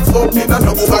now mix up in a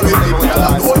logarithm. We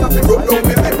all know that we broke down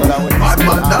with him. Bad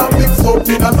man now mix up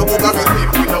in a logarithm.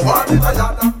 We don't want it a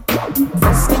yada.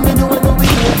 First thing we do when we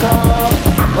wake up,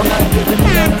 we're like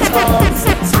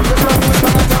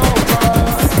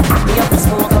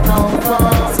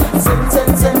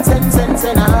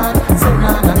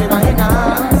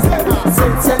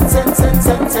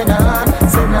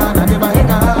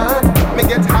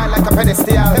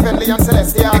celestial, heavenly and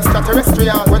celestial,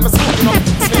 extraterrestrial. When my smoking up,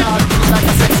 smell, feel like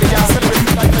a sexy girl, celebrate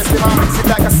it like festival, sit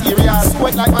like a cereal,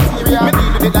 sweat like material, me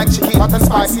deal with it like chicken, hot and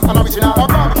spicy and original. Or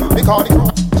barbecue, we call it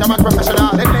jam and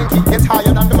professional. Then Lenky get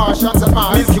higher than the Martians at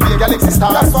Mars. Milky Way galaxy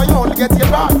star, that's why you only get your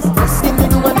bars. Best thing we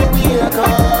do when we wake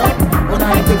up, when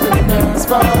I take the nerves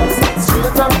bars,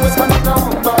 straight up was gonna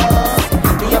come bars.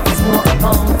 We have to smoke a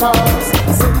pound bars.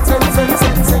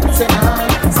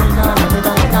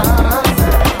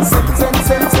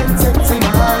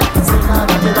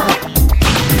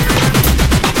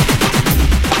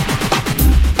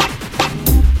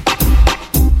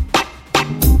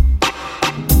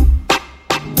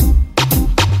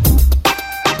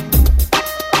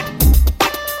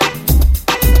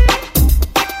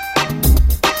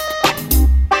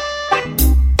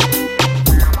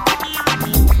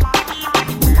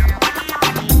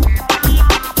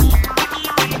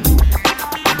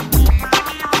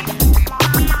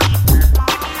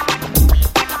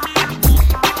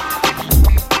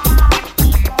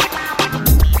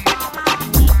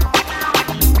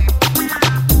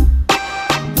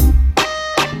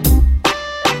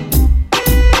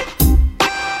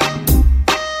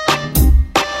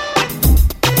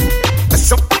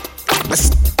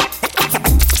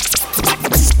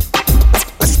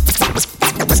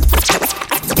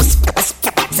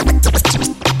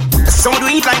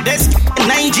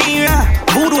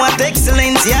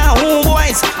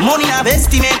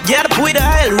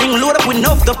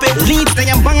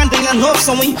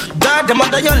 So we dog them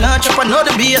under your lunch up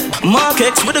another beer. Mark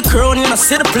X with a crown in a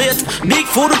set of plate. Big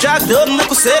food jack dog make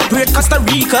us celebrate Costa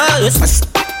Rica.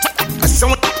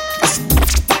 Someone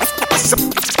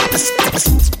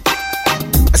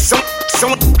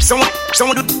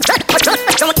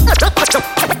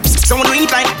do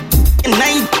eat like in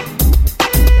 9.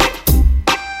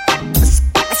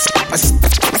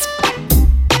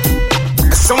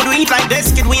 Someone do eat like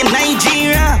this, kid, we in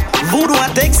Nigeria. Voodoo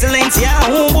at excellence, yeah,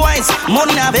 homeboys.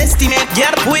 Money I've estimate,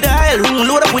 get up with the aisle ring,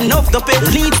 load up with enough to pay.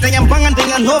 Leads, they am bang and they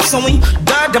enough, so we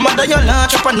dog them under your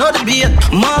lunch up another beer.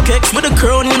 Mark X with a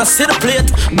crown in a set of plate.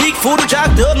 Big food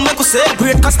jack dog make us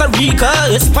celebrate Costa Rica.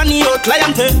 Espanol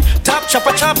client, top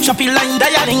chopper chop, choppy line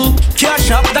dialing.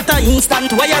 Cash up, that a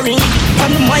instant wiring.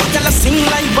 On the mic, y'all sing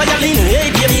like violin.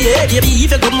 Hey, baby, if you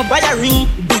got my wiring.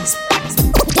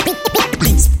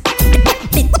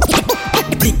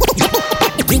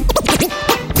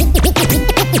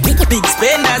 Big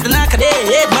spenders, the knock of their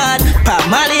head, man. Pop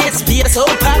Molly, speed, so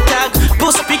pop tag.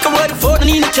 Post a pick a word for the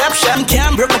in the caption.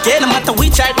 Can't break again, no matter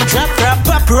which I can trap.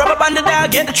 Pop rubber band the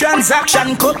dog, get the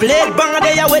transaction. Couple leg bang a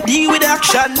day, I will deal with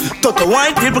action. Toto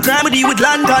white people crime, deal with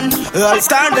London. All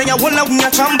star, then you will not win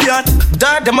a champion.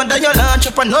 Dog, them under your lunch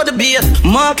up another beer.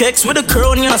 Mark X with a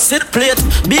crown in a set plate.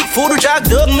 Big food jack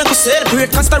dog, make us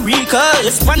celebrate Costa Rica.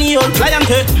 Espanol client,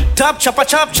 top chopper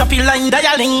chop, choppy line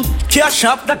dialing. Cash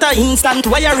up, that a instant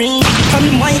wiring. From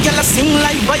the mic, y'all sing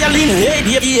like violin. Hey,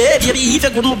 baby, if you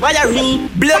got my wiring.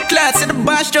 Blood clots at the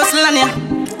bash, just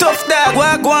landing. Tough dog,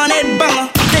 walk on head banger.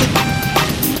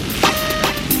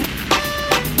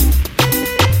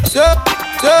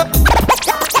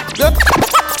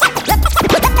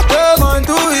 Going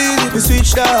too easy to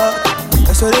switch up.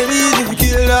 That's what they need if you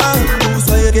kill them.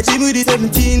 So you get him with the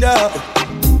 17 dog.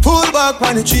 Pull back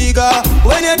on the trigger.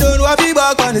 When you done, what be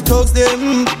back on the talks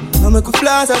them. I make a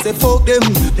flash, I say fuck them.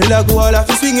 They like go all off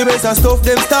the swing base and stuff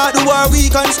them. Start the war, we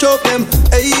can stroke them.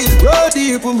 Hey, roll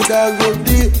deep, put me dog roll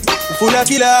deep. Full of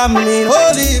killer, I'm in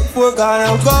holy. 4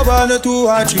 corner, cover on the 2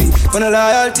 or 3. When a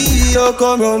loyalty, you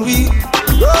come round we.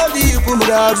 Roll deep, put me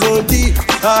dog roll deep.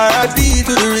 R.I.P.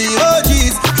 to the real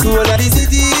OGs. Soul of the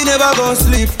city, never gon'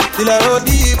 sleep. Till I roll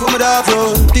deep, put me dog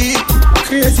roll deep.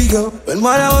 Crazy girl, when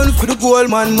man I want for the gold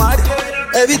man mad.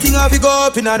 Everything have to go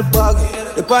up in the bag.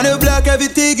 The pan of black,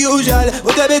 everything usual.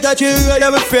 But I better chill,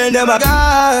 I'm a friend, I'm a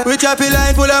guy. We happy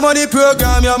line full of money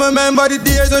program. You remember the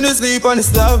days when you sleep on the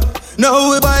slab.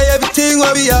 Now we buy everything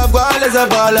what we have, ballers are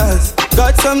ballers.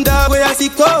 Got some dog where I see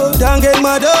cold and get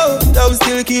mad out. I will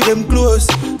still keep them close.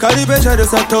 Cause the pressure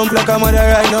just a thump like a mother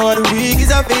right now. The week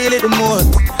is I feel it the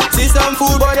most. See some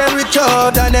food but them rich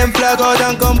out and them flag out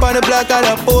and come on the black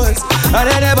collar post. And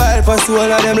then they buy for soul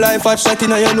and them life at shot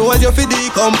in and you know you fi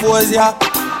decompose, yeah.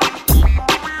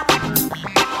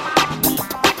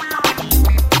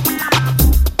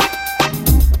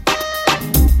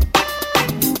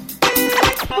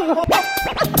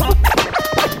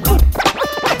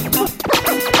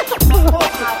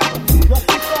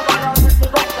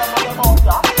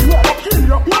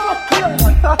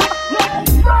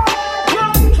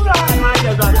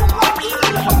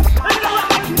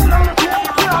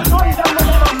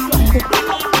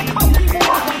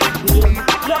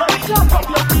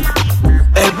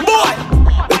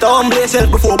 humble yourself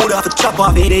before Buddha have to chop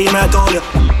off it, man, I told you.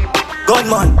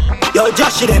 Gunman, yo,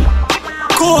 Josh them.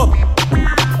 Cool.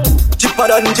 Chipper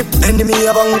than chip, enemy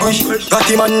of anguish. Got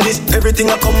him on this, everything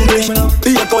accomplished.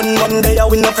 Be a gunman, they are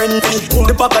with no friend fish.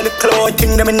 The back of the cloud,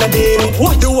 think them in the day.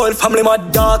 The whole family, my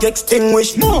dog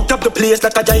extinguished. Top the place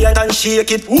like a giant and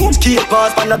shake it. Skate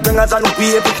past, pan the bangers and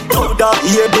wave it. No dog,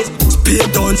 hear this.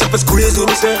 Speed down, step a squeeze it.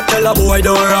 Tell a boy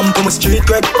don't ramp on my street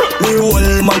crack. Me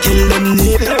whole man kill them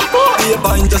neat. Be a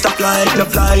bind just a fly, no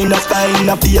fly in the sky. In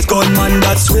a face gunman,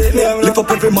 that's sweet. Lift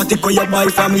up every matic where you buy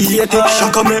from me, hate it.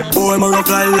 Shock on me, boy, my rough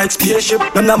fly like spaceship.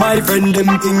 None of my friend,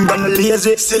 them thing gonna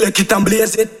lazy. Select it and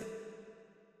blaze it.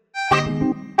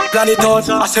 Plan it out,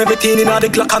 I 17 in the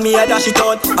clock and me I dash it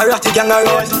out. I rat the gang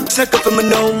around, second for me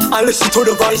now. I listen to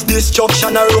the voice,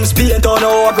 destruction a room. Speed on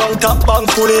now, ground top bang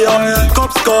fully on.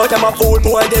 Cops caught them a fool,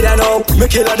 boy they don't know. Me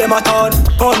killer them a town,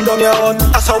 gun down your own.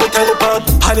 That's how we teleport,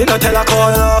 and it not tell a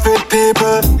call off it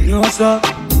people. You know sir,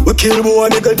 we kill boy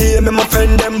nigga day, me my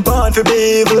friend them born for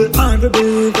be evil. Born for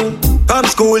be evil. From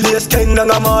school days, king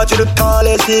and I'm out to the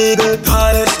tallest eagle.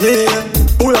 Tallest eagle.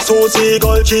 Pull a sauce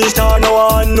eagle, cheese star, no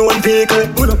unknown vehicle.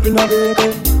 Pull up in a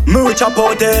vehicle. Me chop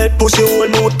out head, pussy hole,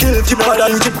 mouth, kill, chipper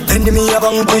than chip. Enemy of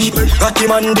anguish, got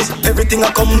him on this, everything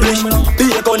accomplished.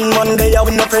 Be a gunman, they are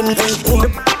with no friend fish.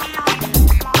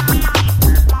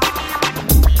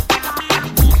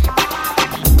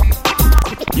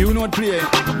 You know what play?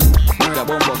 Now the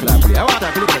bumbo clap play. I want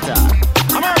to play the guitar.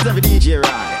 I'm out of the DJ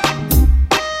right.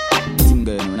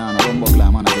 Singer, you know, bumbo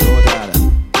clap man, I say,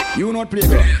 oh, you know what play,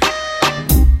 girl?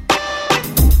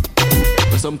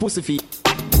 Some pussy feet,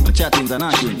 chattings and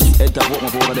actions. Head tap up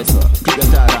over there, sir. Click the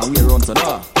tire and we run to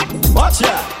the watch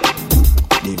ya!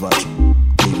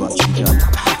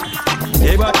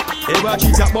 Hey, but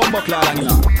she's a bumbo clad, you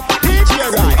know. DJ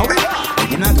right, oh,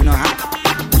 yeah. You're not gonna have.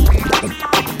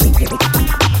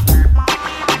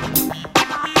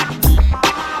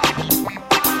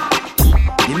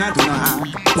 You're not gonna have.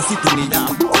 Pussy to me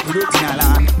down, we don't in a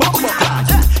land. Bumbo clad,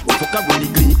 we fuck up when you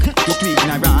click, get tweak in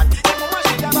a rod.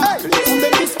 Listen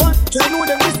them this one, try know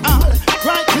them this all.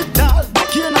 Right with all, back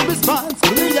here no response.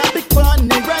 We a big fan,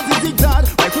 they rise is zigzag.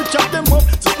 I could chop them up,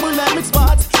 so small like mixed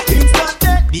spots. Instant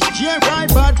deck, DJ right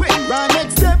bad, when right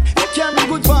next step. It can be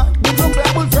good fun, we don't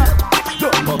play bull fry.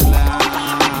 Don't bubble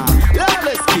yeah,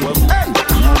 let's keep up, hey.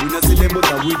 Now we not see them,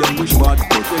 but we them wish bad.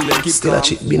 Still a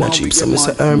cheap, been a cheap, so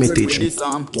Mr. Hermitage.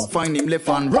 Find him left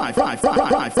and right.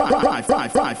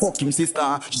 Fuck him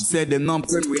sister, she said them not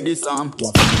friend with this arm.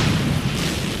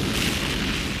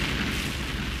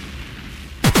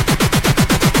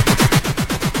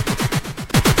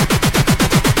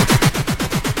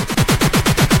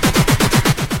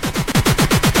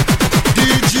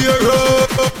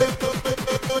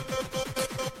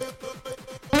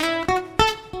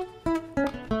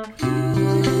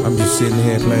 I'm just sitting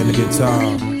here playing the guitar.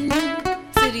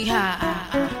 City high.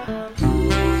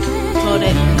 For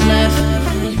that left.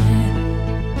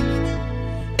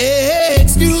 Hey,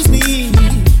 excuse me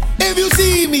if you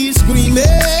see me screaming,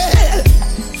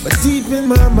 but deep in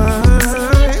my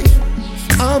mind,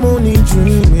 I'm only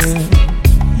dreaming.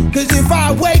 Cause if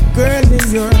I wake, girl,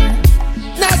 and you're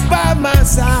not by my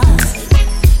side,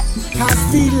 I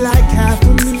feel like half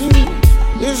of me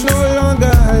is no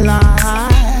longer alive.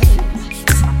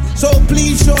 So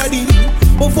please, shorty,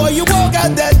 before you walk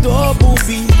out that door,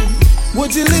 booby,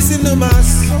 would you listen to my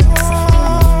song?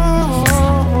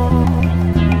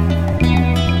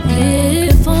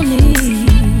 If only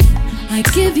I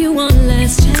give you one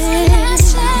last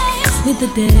chance with the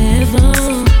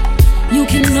devil, you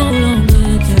can no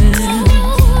longer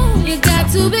tell. You got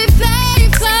to be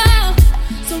faithful,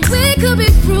 so we could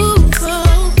be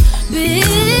fruitful. Build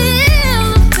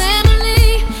a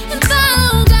family and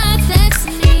follow God's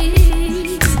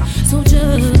destiny. So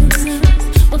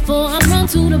just before I run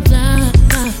to the block,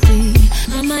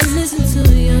 I might listen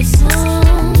to your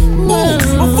song.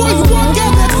 Before you walk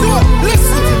out that door,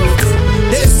 listen.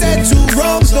 They said two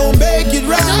wrongs don't make it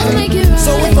right.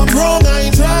 So if I'm wrong, I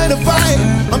ain't trying to fight.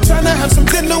 I'm trying to have some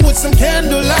dinner with some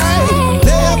candlelight.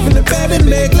 Lay up in the bed and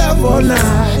make love all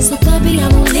night. So puppy, I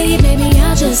won't leave, baby,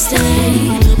 I'll just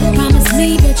stay. Promise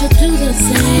me that you'll do the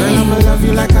same. Girl, I'ma love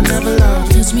you like I never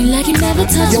loved. Touch me like you never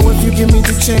touched me. Yo, if you give me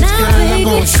the chance, now, girl, I'm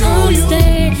gonna show you.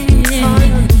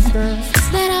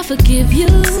 That I forgive you,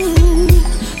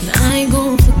 but I ain't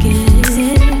gonna forget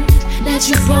that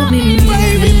you brought me.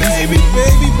 Baby,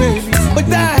 but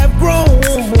I have grown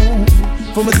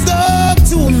from a thug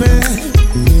to a man.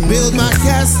 Build my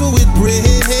castle with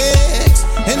bricks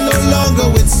and no longer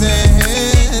with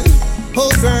sand.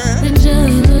 Oh girl, and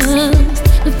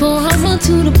just before I run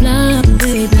to the block,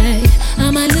 baby,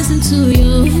 I might listen to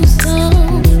your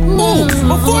song.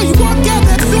 before you walk out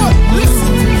that door,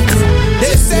 listen.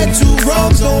 They said two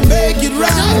wrongs don't make it right.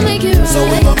 So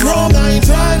if I'm wrong, I ain't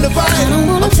trying to fight.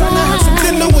 I'm trying to have some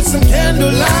dinner with some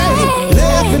candlelight.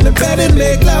 Lay up in the bed and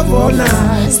make love all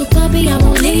night. So puppy, I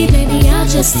won't leave, baby, I'll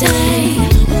just stay.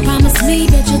 But promise me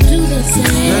that you'll do the same.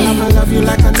 Girl, I'ma love you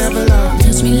like I never loved.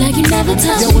 Touch me like you never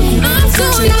touched me. I'm so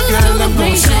used to the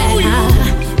baby.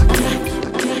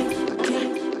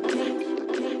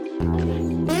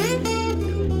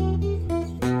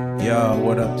 Yo,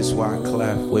 what up? This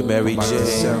Wyclef with Mary J.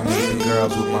 Serenade the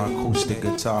girls with my acoustic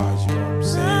guitars, you know what I'm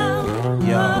saying?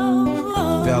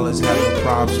 Yo, fellas having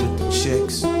problems with the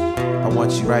chicks. I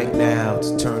want you right now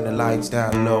to turn the lights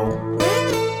down low.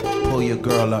 Pull your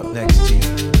girl up next to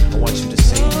you. I want you to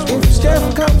sing these words. If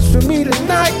Steph comes for me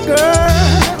tonight, girl,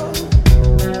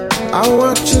 I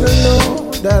want you to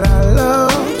know that I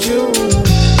love you.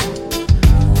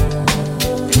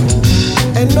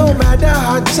 And no matter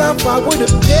how tough I would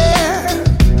appear,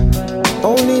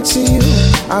 only to you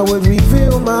I would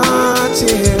reveal my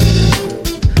tears.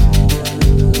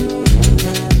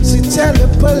 So tell the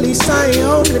police I ain't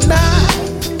home tonight.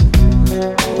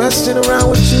 Messing around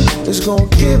with you is gonna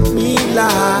give me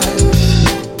life.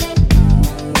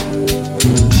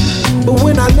 But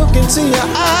when I look into your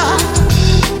eyes,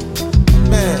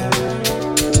 man,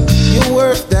 you're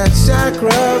worth that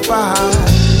sacrifice.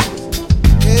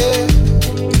 Yeah.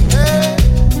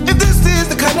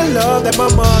 Kind of love that my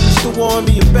mom used to warn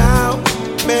me about,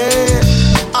 man,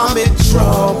 I'm in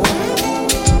trouble.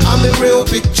 I'm in real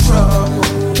big trouble.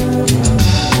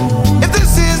 If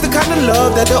this is the kind of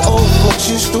love that the old folks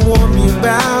used to warn me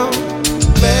about,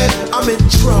 man, I'm in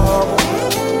trouble.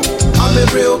 I'm in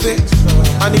real big trouble.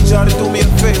 I need y'all to do me a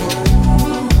favor.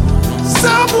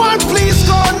 Someone please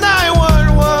call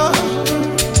 911.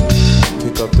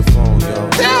 Pick up the phone, yo.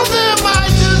 Tell them I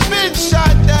just been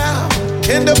shot down.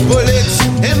 And the bullets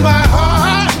in my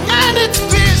heart, and it's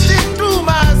piercing through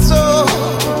my soul.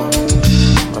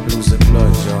 I'm losing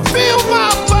blood, y'all. Feel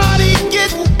my body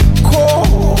getting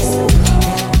cold.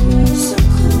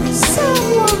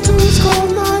 Someone please call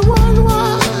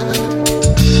 911.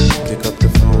 Pick up the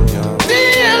phone, y'all. The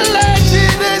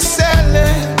legend is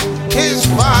selling his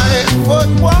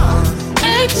 5'1",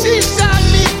 and she shot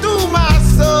me through my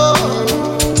soul.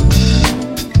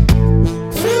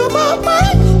 Feel my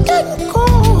mind getting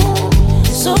cold.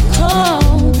 So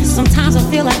cold. Sometimes I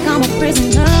feel like I'm a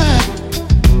prisoner.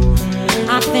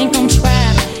 I think I'm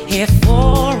trapped here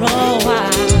for a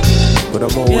while. But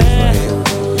I'm always right here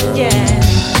with you, girl.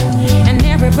 Yeah. And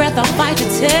every breath I fight to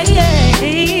take.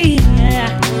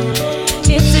 Yeah.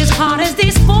 It's as hard as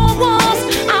these four walls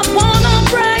I wanna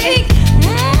break.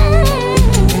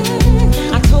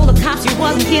 I told the cops you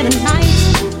wasn't here tonight.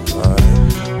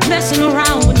 Messing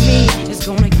around with me is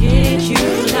gonna get you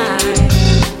life.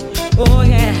 Oh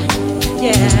yeah,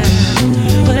 yeah.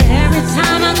 But every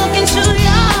time I look into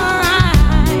your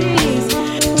eyes,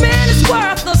 man, it's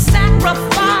worth the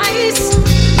sacrifice.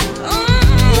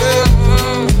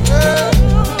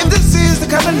 If this is the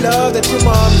kind of love that your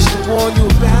mom used to warn you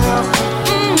about,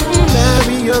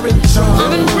 Mary, you're in trouble.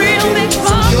 I'm in real big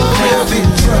trouble. You're in big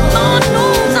trouble. Lord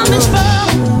knows I'm in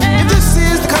trouble. If this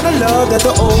is the kind of love that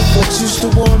the old folks used to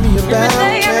warn me about,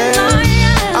 man,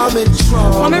 I'm in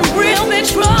trouble. I'm in real big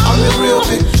trouble. I'm in real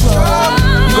big trouble.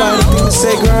 You got anything to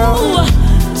say, girl?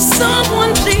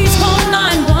 Someone please call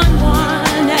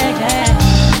 911. Yeah.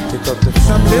 Pick up the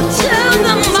phone. Tell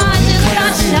them I just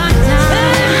got shot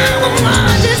down.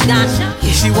 I just got shot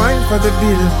down. She whine for the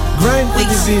bill, grind for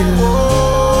the bill.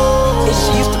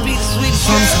 She used to be the sweetest.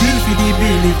 Some steal for the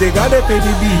bill if they gotta pay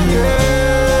the bill.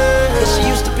 She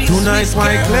used to be Two nights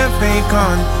Wyclef ain't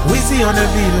gone, Wizzy on the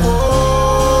bill.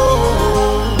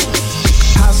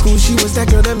 School, she was that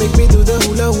girl that make me do the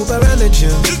hula hoop around the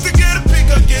gym. Just to get a pick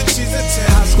again, she's a 10.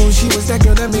 High school, she was that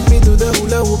girl that make me do the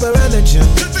hula hoop around the gym.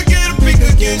 Just to get a pick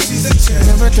again, she's a 10.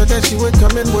 Never thought that she would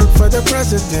come and work for the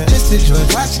president. Just to George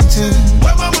Washington.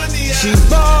 Where my money at? She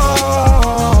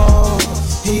ball,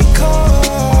 he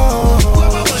called.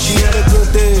 She had a good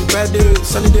day, bad day,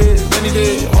 sunny day, rainy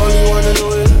day. All you wanna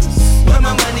know is where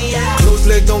my money at? Close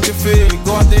leg don't get fit.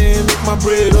 Go out there and make my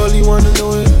bread. All you wanna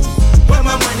know is where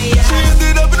my money at? She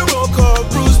ended up in a roll call,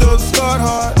 bruised up, scarred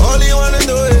hard. All you wanna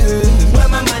know is where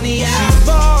my money at? She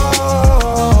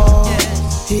ball,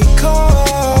 he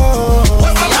called.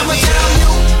 I'ma tell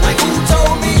you, like who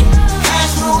told me,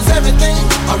 cash rules everything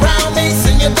around me.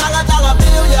 Send your dollar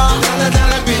bill, y'all.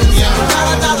 Dollar bill, y'all.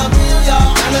 Dollar bill,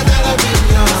 y'all. Dollar bill,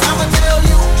 y'all. I'ma tell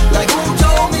you, like who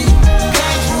told me,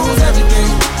 cash rules everything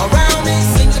around me.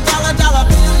 Send your dollar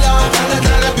bill, y'all.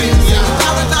 Dollar bill, y'all.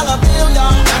 Dollar bill,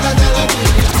 y'all.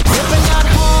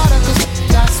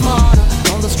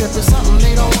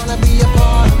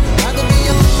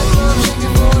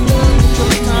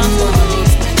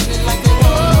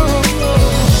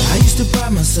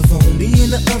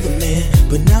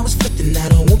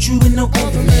 want you in no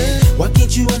other man. Why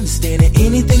can't you understand that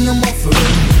anything I'm offering?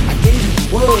 I gave you the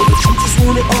world, but you just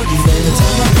wanted argument.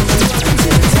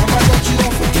 Every time I got you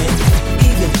off again.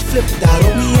 Even flipped out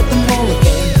on me at the mall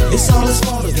again. It's all his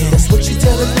fault again. That's what you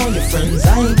telling all your friends.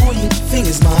 I ain't pointing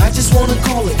fingers, ma. I just wanna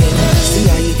call again. See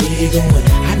how you think you're going.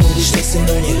 I know this stressing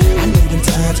on you. I know them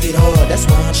times get hard. That's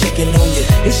why I'm checking on you.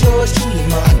 It's yours truly,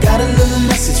 ma. I got a little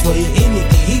message for you.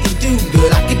 Anything he can do,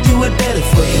 good, I can do it better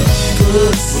for you.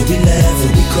 Cause when we laugh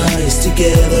and we cry, it's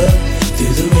together.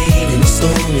 Through the rain and the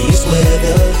stormiest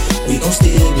weather, we gon'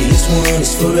 still be as one.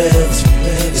 It's forever.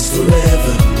 It's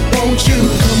forever. Won't you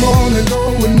come on and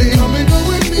go with me? Come and go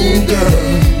with me,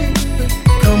 girl.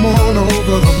 Come on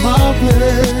over to my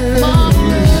place.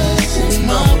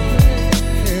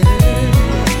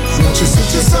 Won't you sit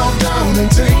yourself down and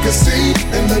take a seat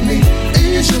and let me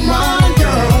ease your mind,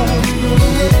 girl?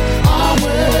 Our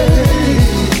way.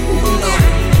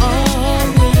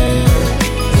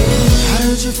 I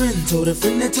heard your friend told a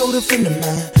friend that told a friend of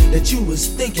mine that you was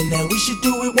thinking that we should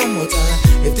do it one more time.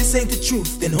 If this ain't the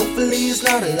truth, then hopefully it's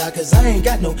not a lie. Cause I ain't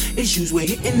got no issues with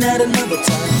hitting that another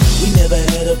time. We never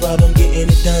had a problem getting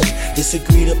it done.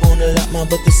 Disagreed upon a lot, man,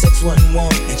 but the sex wasn't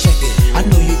one. And check it, I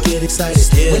know you get excited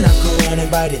when I come around and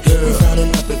bite it. We're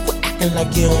frowning up if we're acting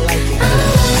like you don't like it. I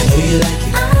know you like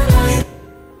it.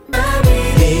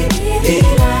 Hey, hey, hey.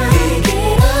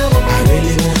 I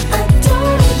really want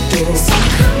adore. So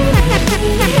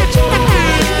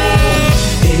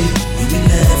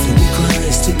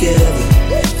together,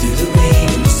 through the rain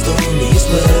and the stormiest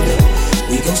weather,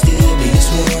 we gon' still be as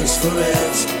one. It's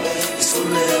forever, it's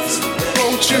forever.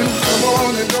 Won't you come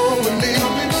on and go with me?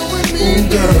 Ooh,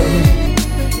 girl,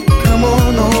 come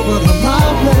on over to my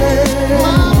place.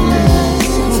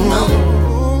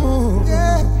 Ooh,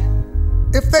 yeah.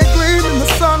 If they gleam in the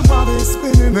sun while they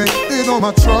spinning, they fit on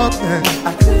my truck, then I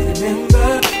could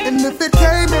remember. And if it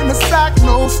came in a sack,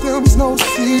 no stems, no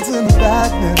seeds in the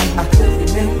back, then I could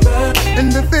remember.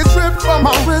 And if it dripped from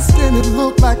my wrist and it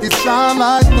looked like it shine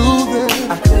like blue,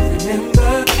 then I could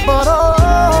remember. But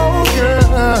oh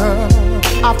yeah,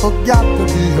 I forgot to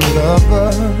be a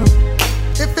lover.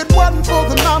 If it wasn't for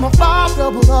the 9 to 5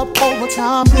 doubled up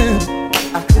overtime, then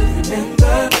I could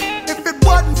remember. If it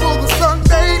wasn't for the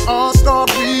Sunday All-Star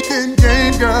Weekend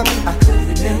game, girl, I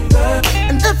could remember.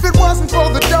 And if it wasn't for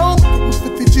the dope, the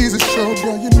 50 Jesus show,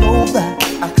 girl, you know that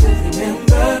I could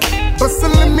remember. But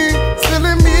silly me,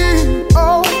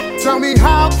 oh, tell me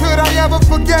how could I ever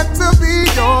forget to be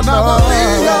your love? Never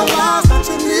realize that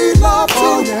you need love too.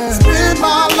 Oh, yeah. Spend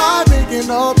my life making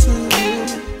up to you.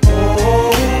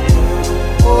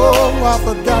 Oh, I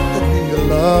forgot to be a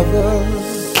lover.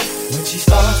 When she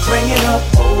starts bringing up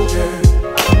older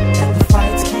and the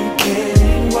fights keep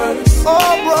getting worse,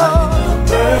 oh, bro, I'm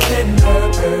birthing her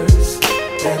purse.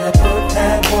 Better put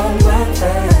that woman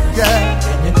first. Yeah.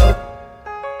 And you know,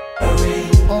 hurry.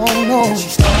 Oh no. And she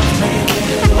starts playing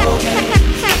little games,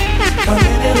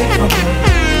 coming in it from her.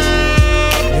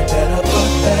 You better put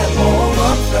that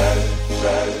woman first.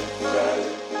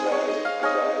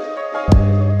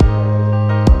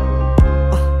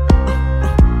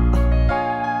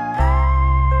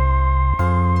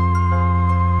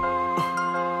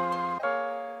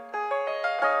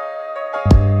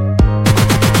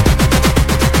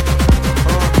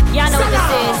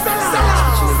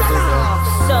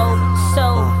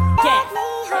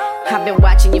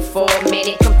 Watching you for a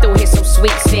minute, come through here so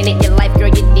sweet, send it. Your life, girl,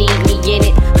 you need me in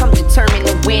it. I'm determined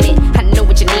to win it. I know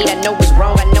what you need, I know what's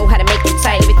wrong. I know how to make you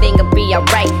tight, everything'll be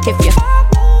alright if you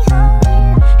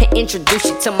introduce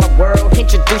you to my world,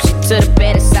 introduce you to the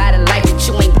better side of life that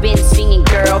you ain't been seeing,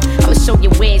 girl. I'ma show you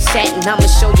where it's at and I'ma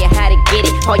show you how to get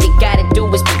it. All you gotta do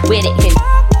is be with it and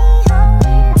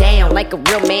down like a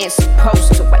real man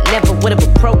supposed to. I never would've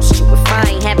approached you if I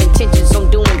ain't have intentions on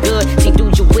doing good. See,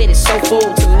 dude, you with it so full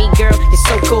to me, girl. You're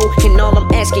so cool, and all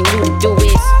I'm asking you to do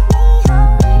is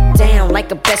down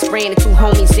like a best friend and 2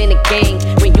 homies in a gang.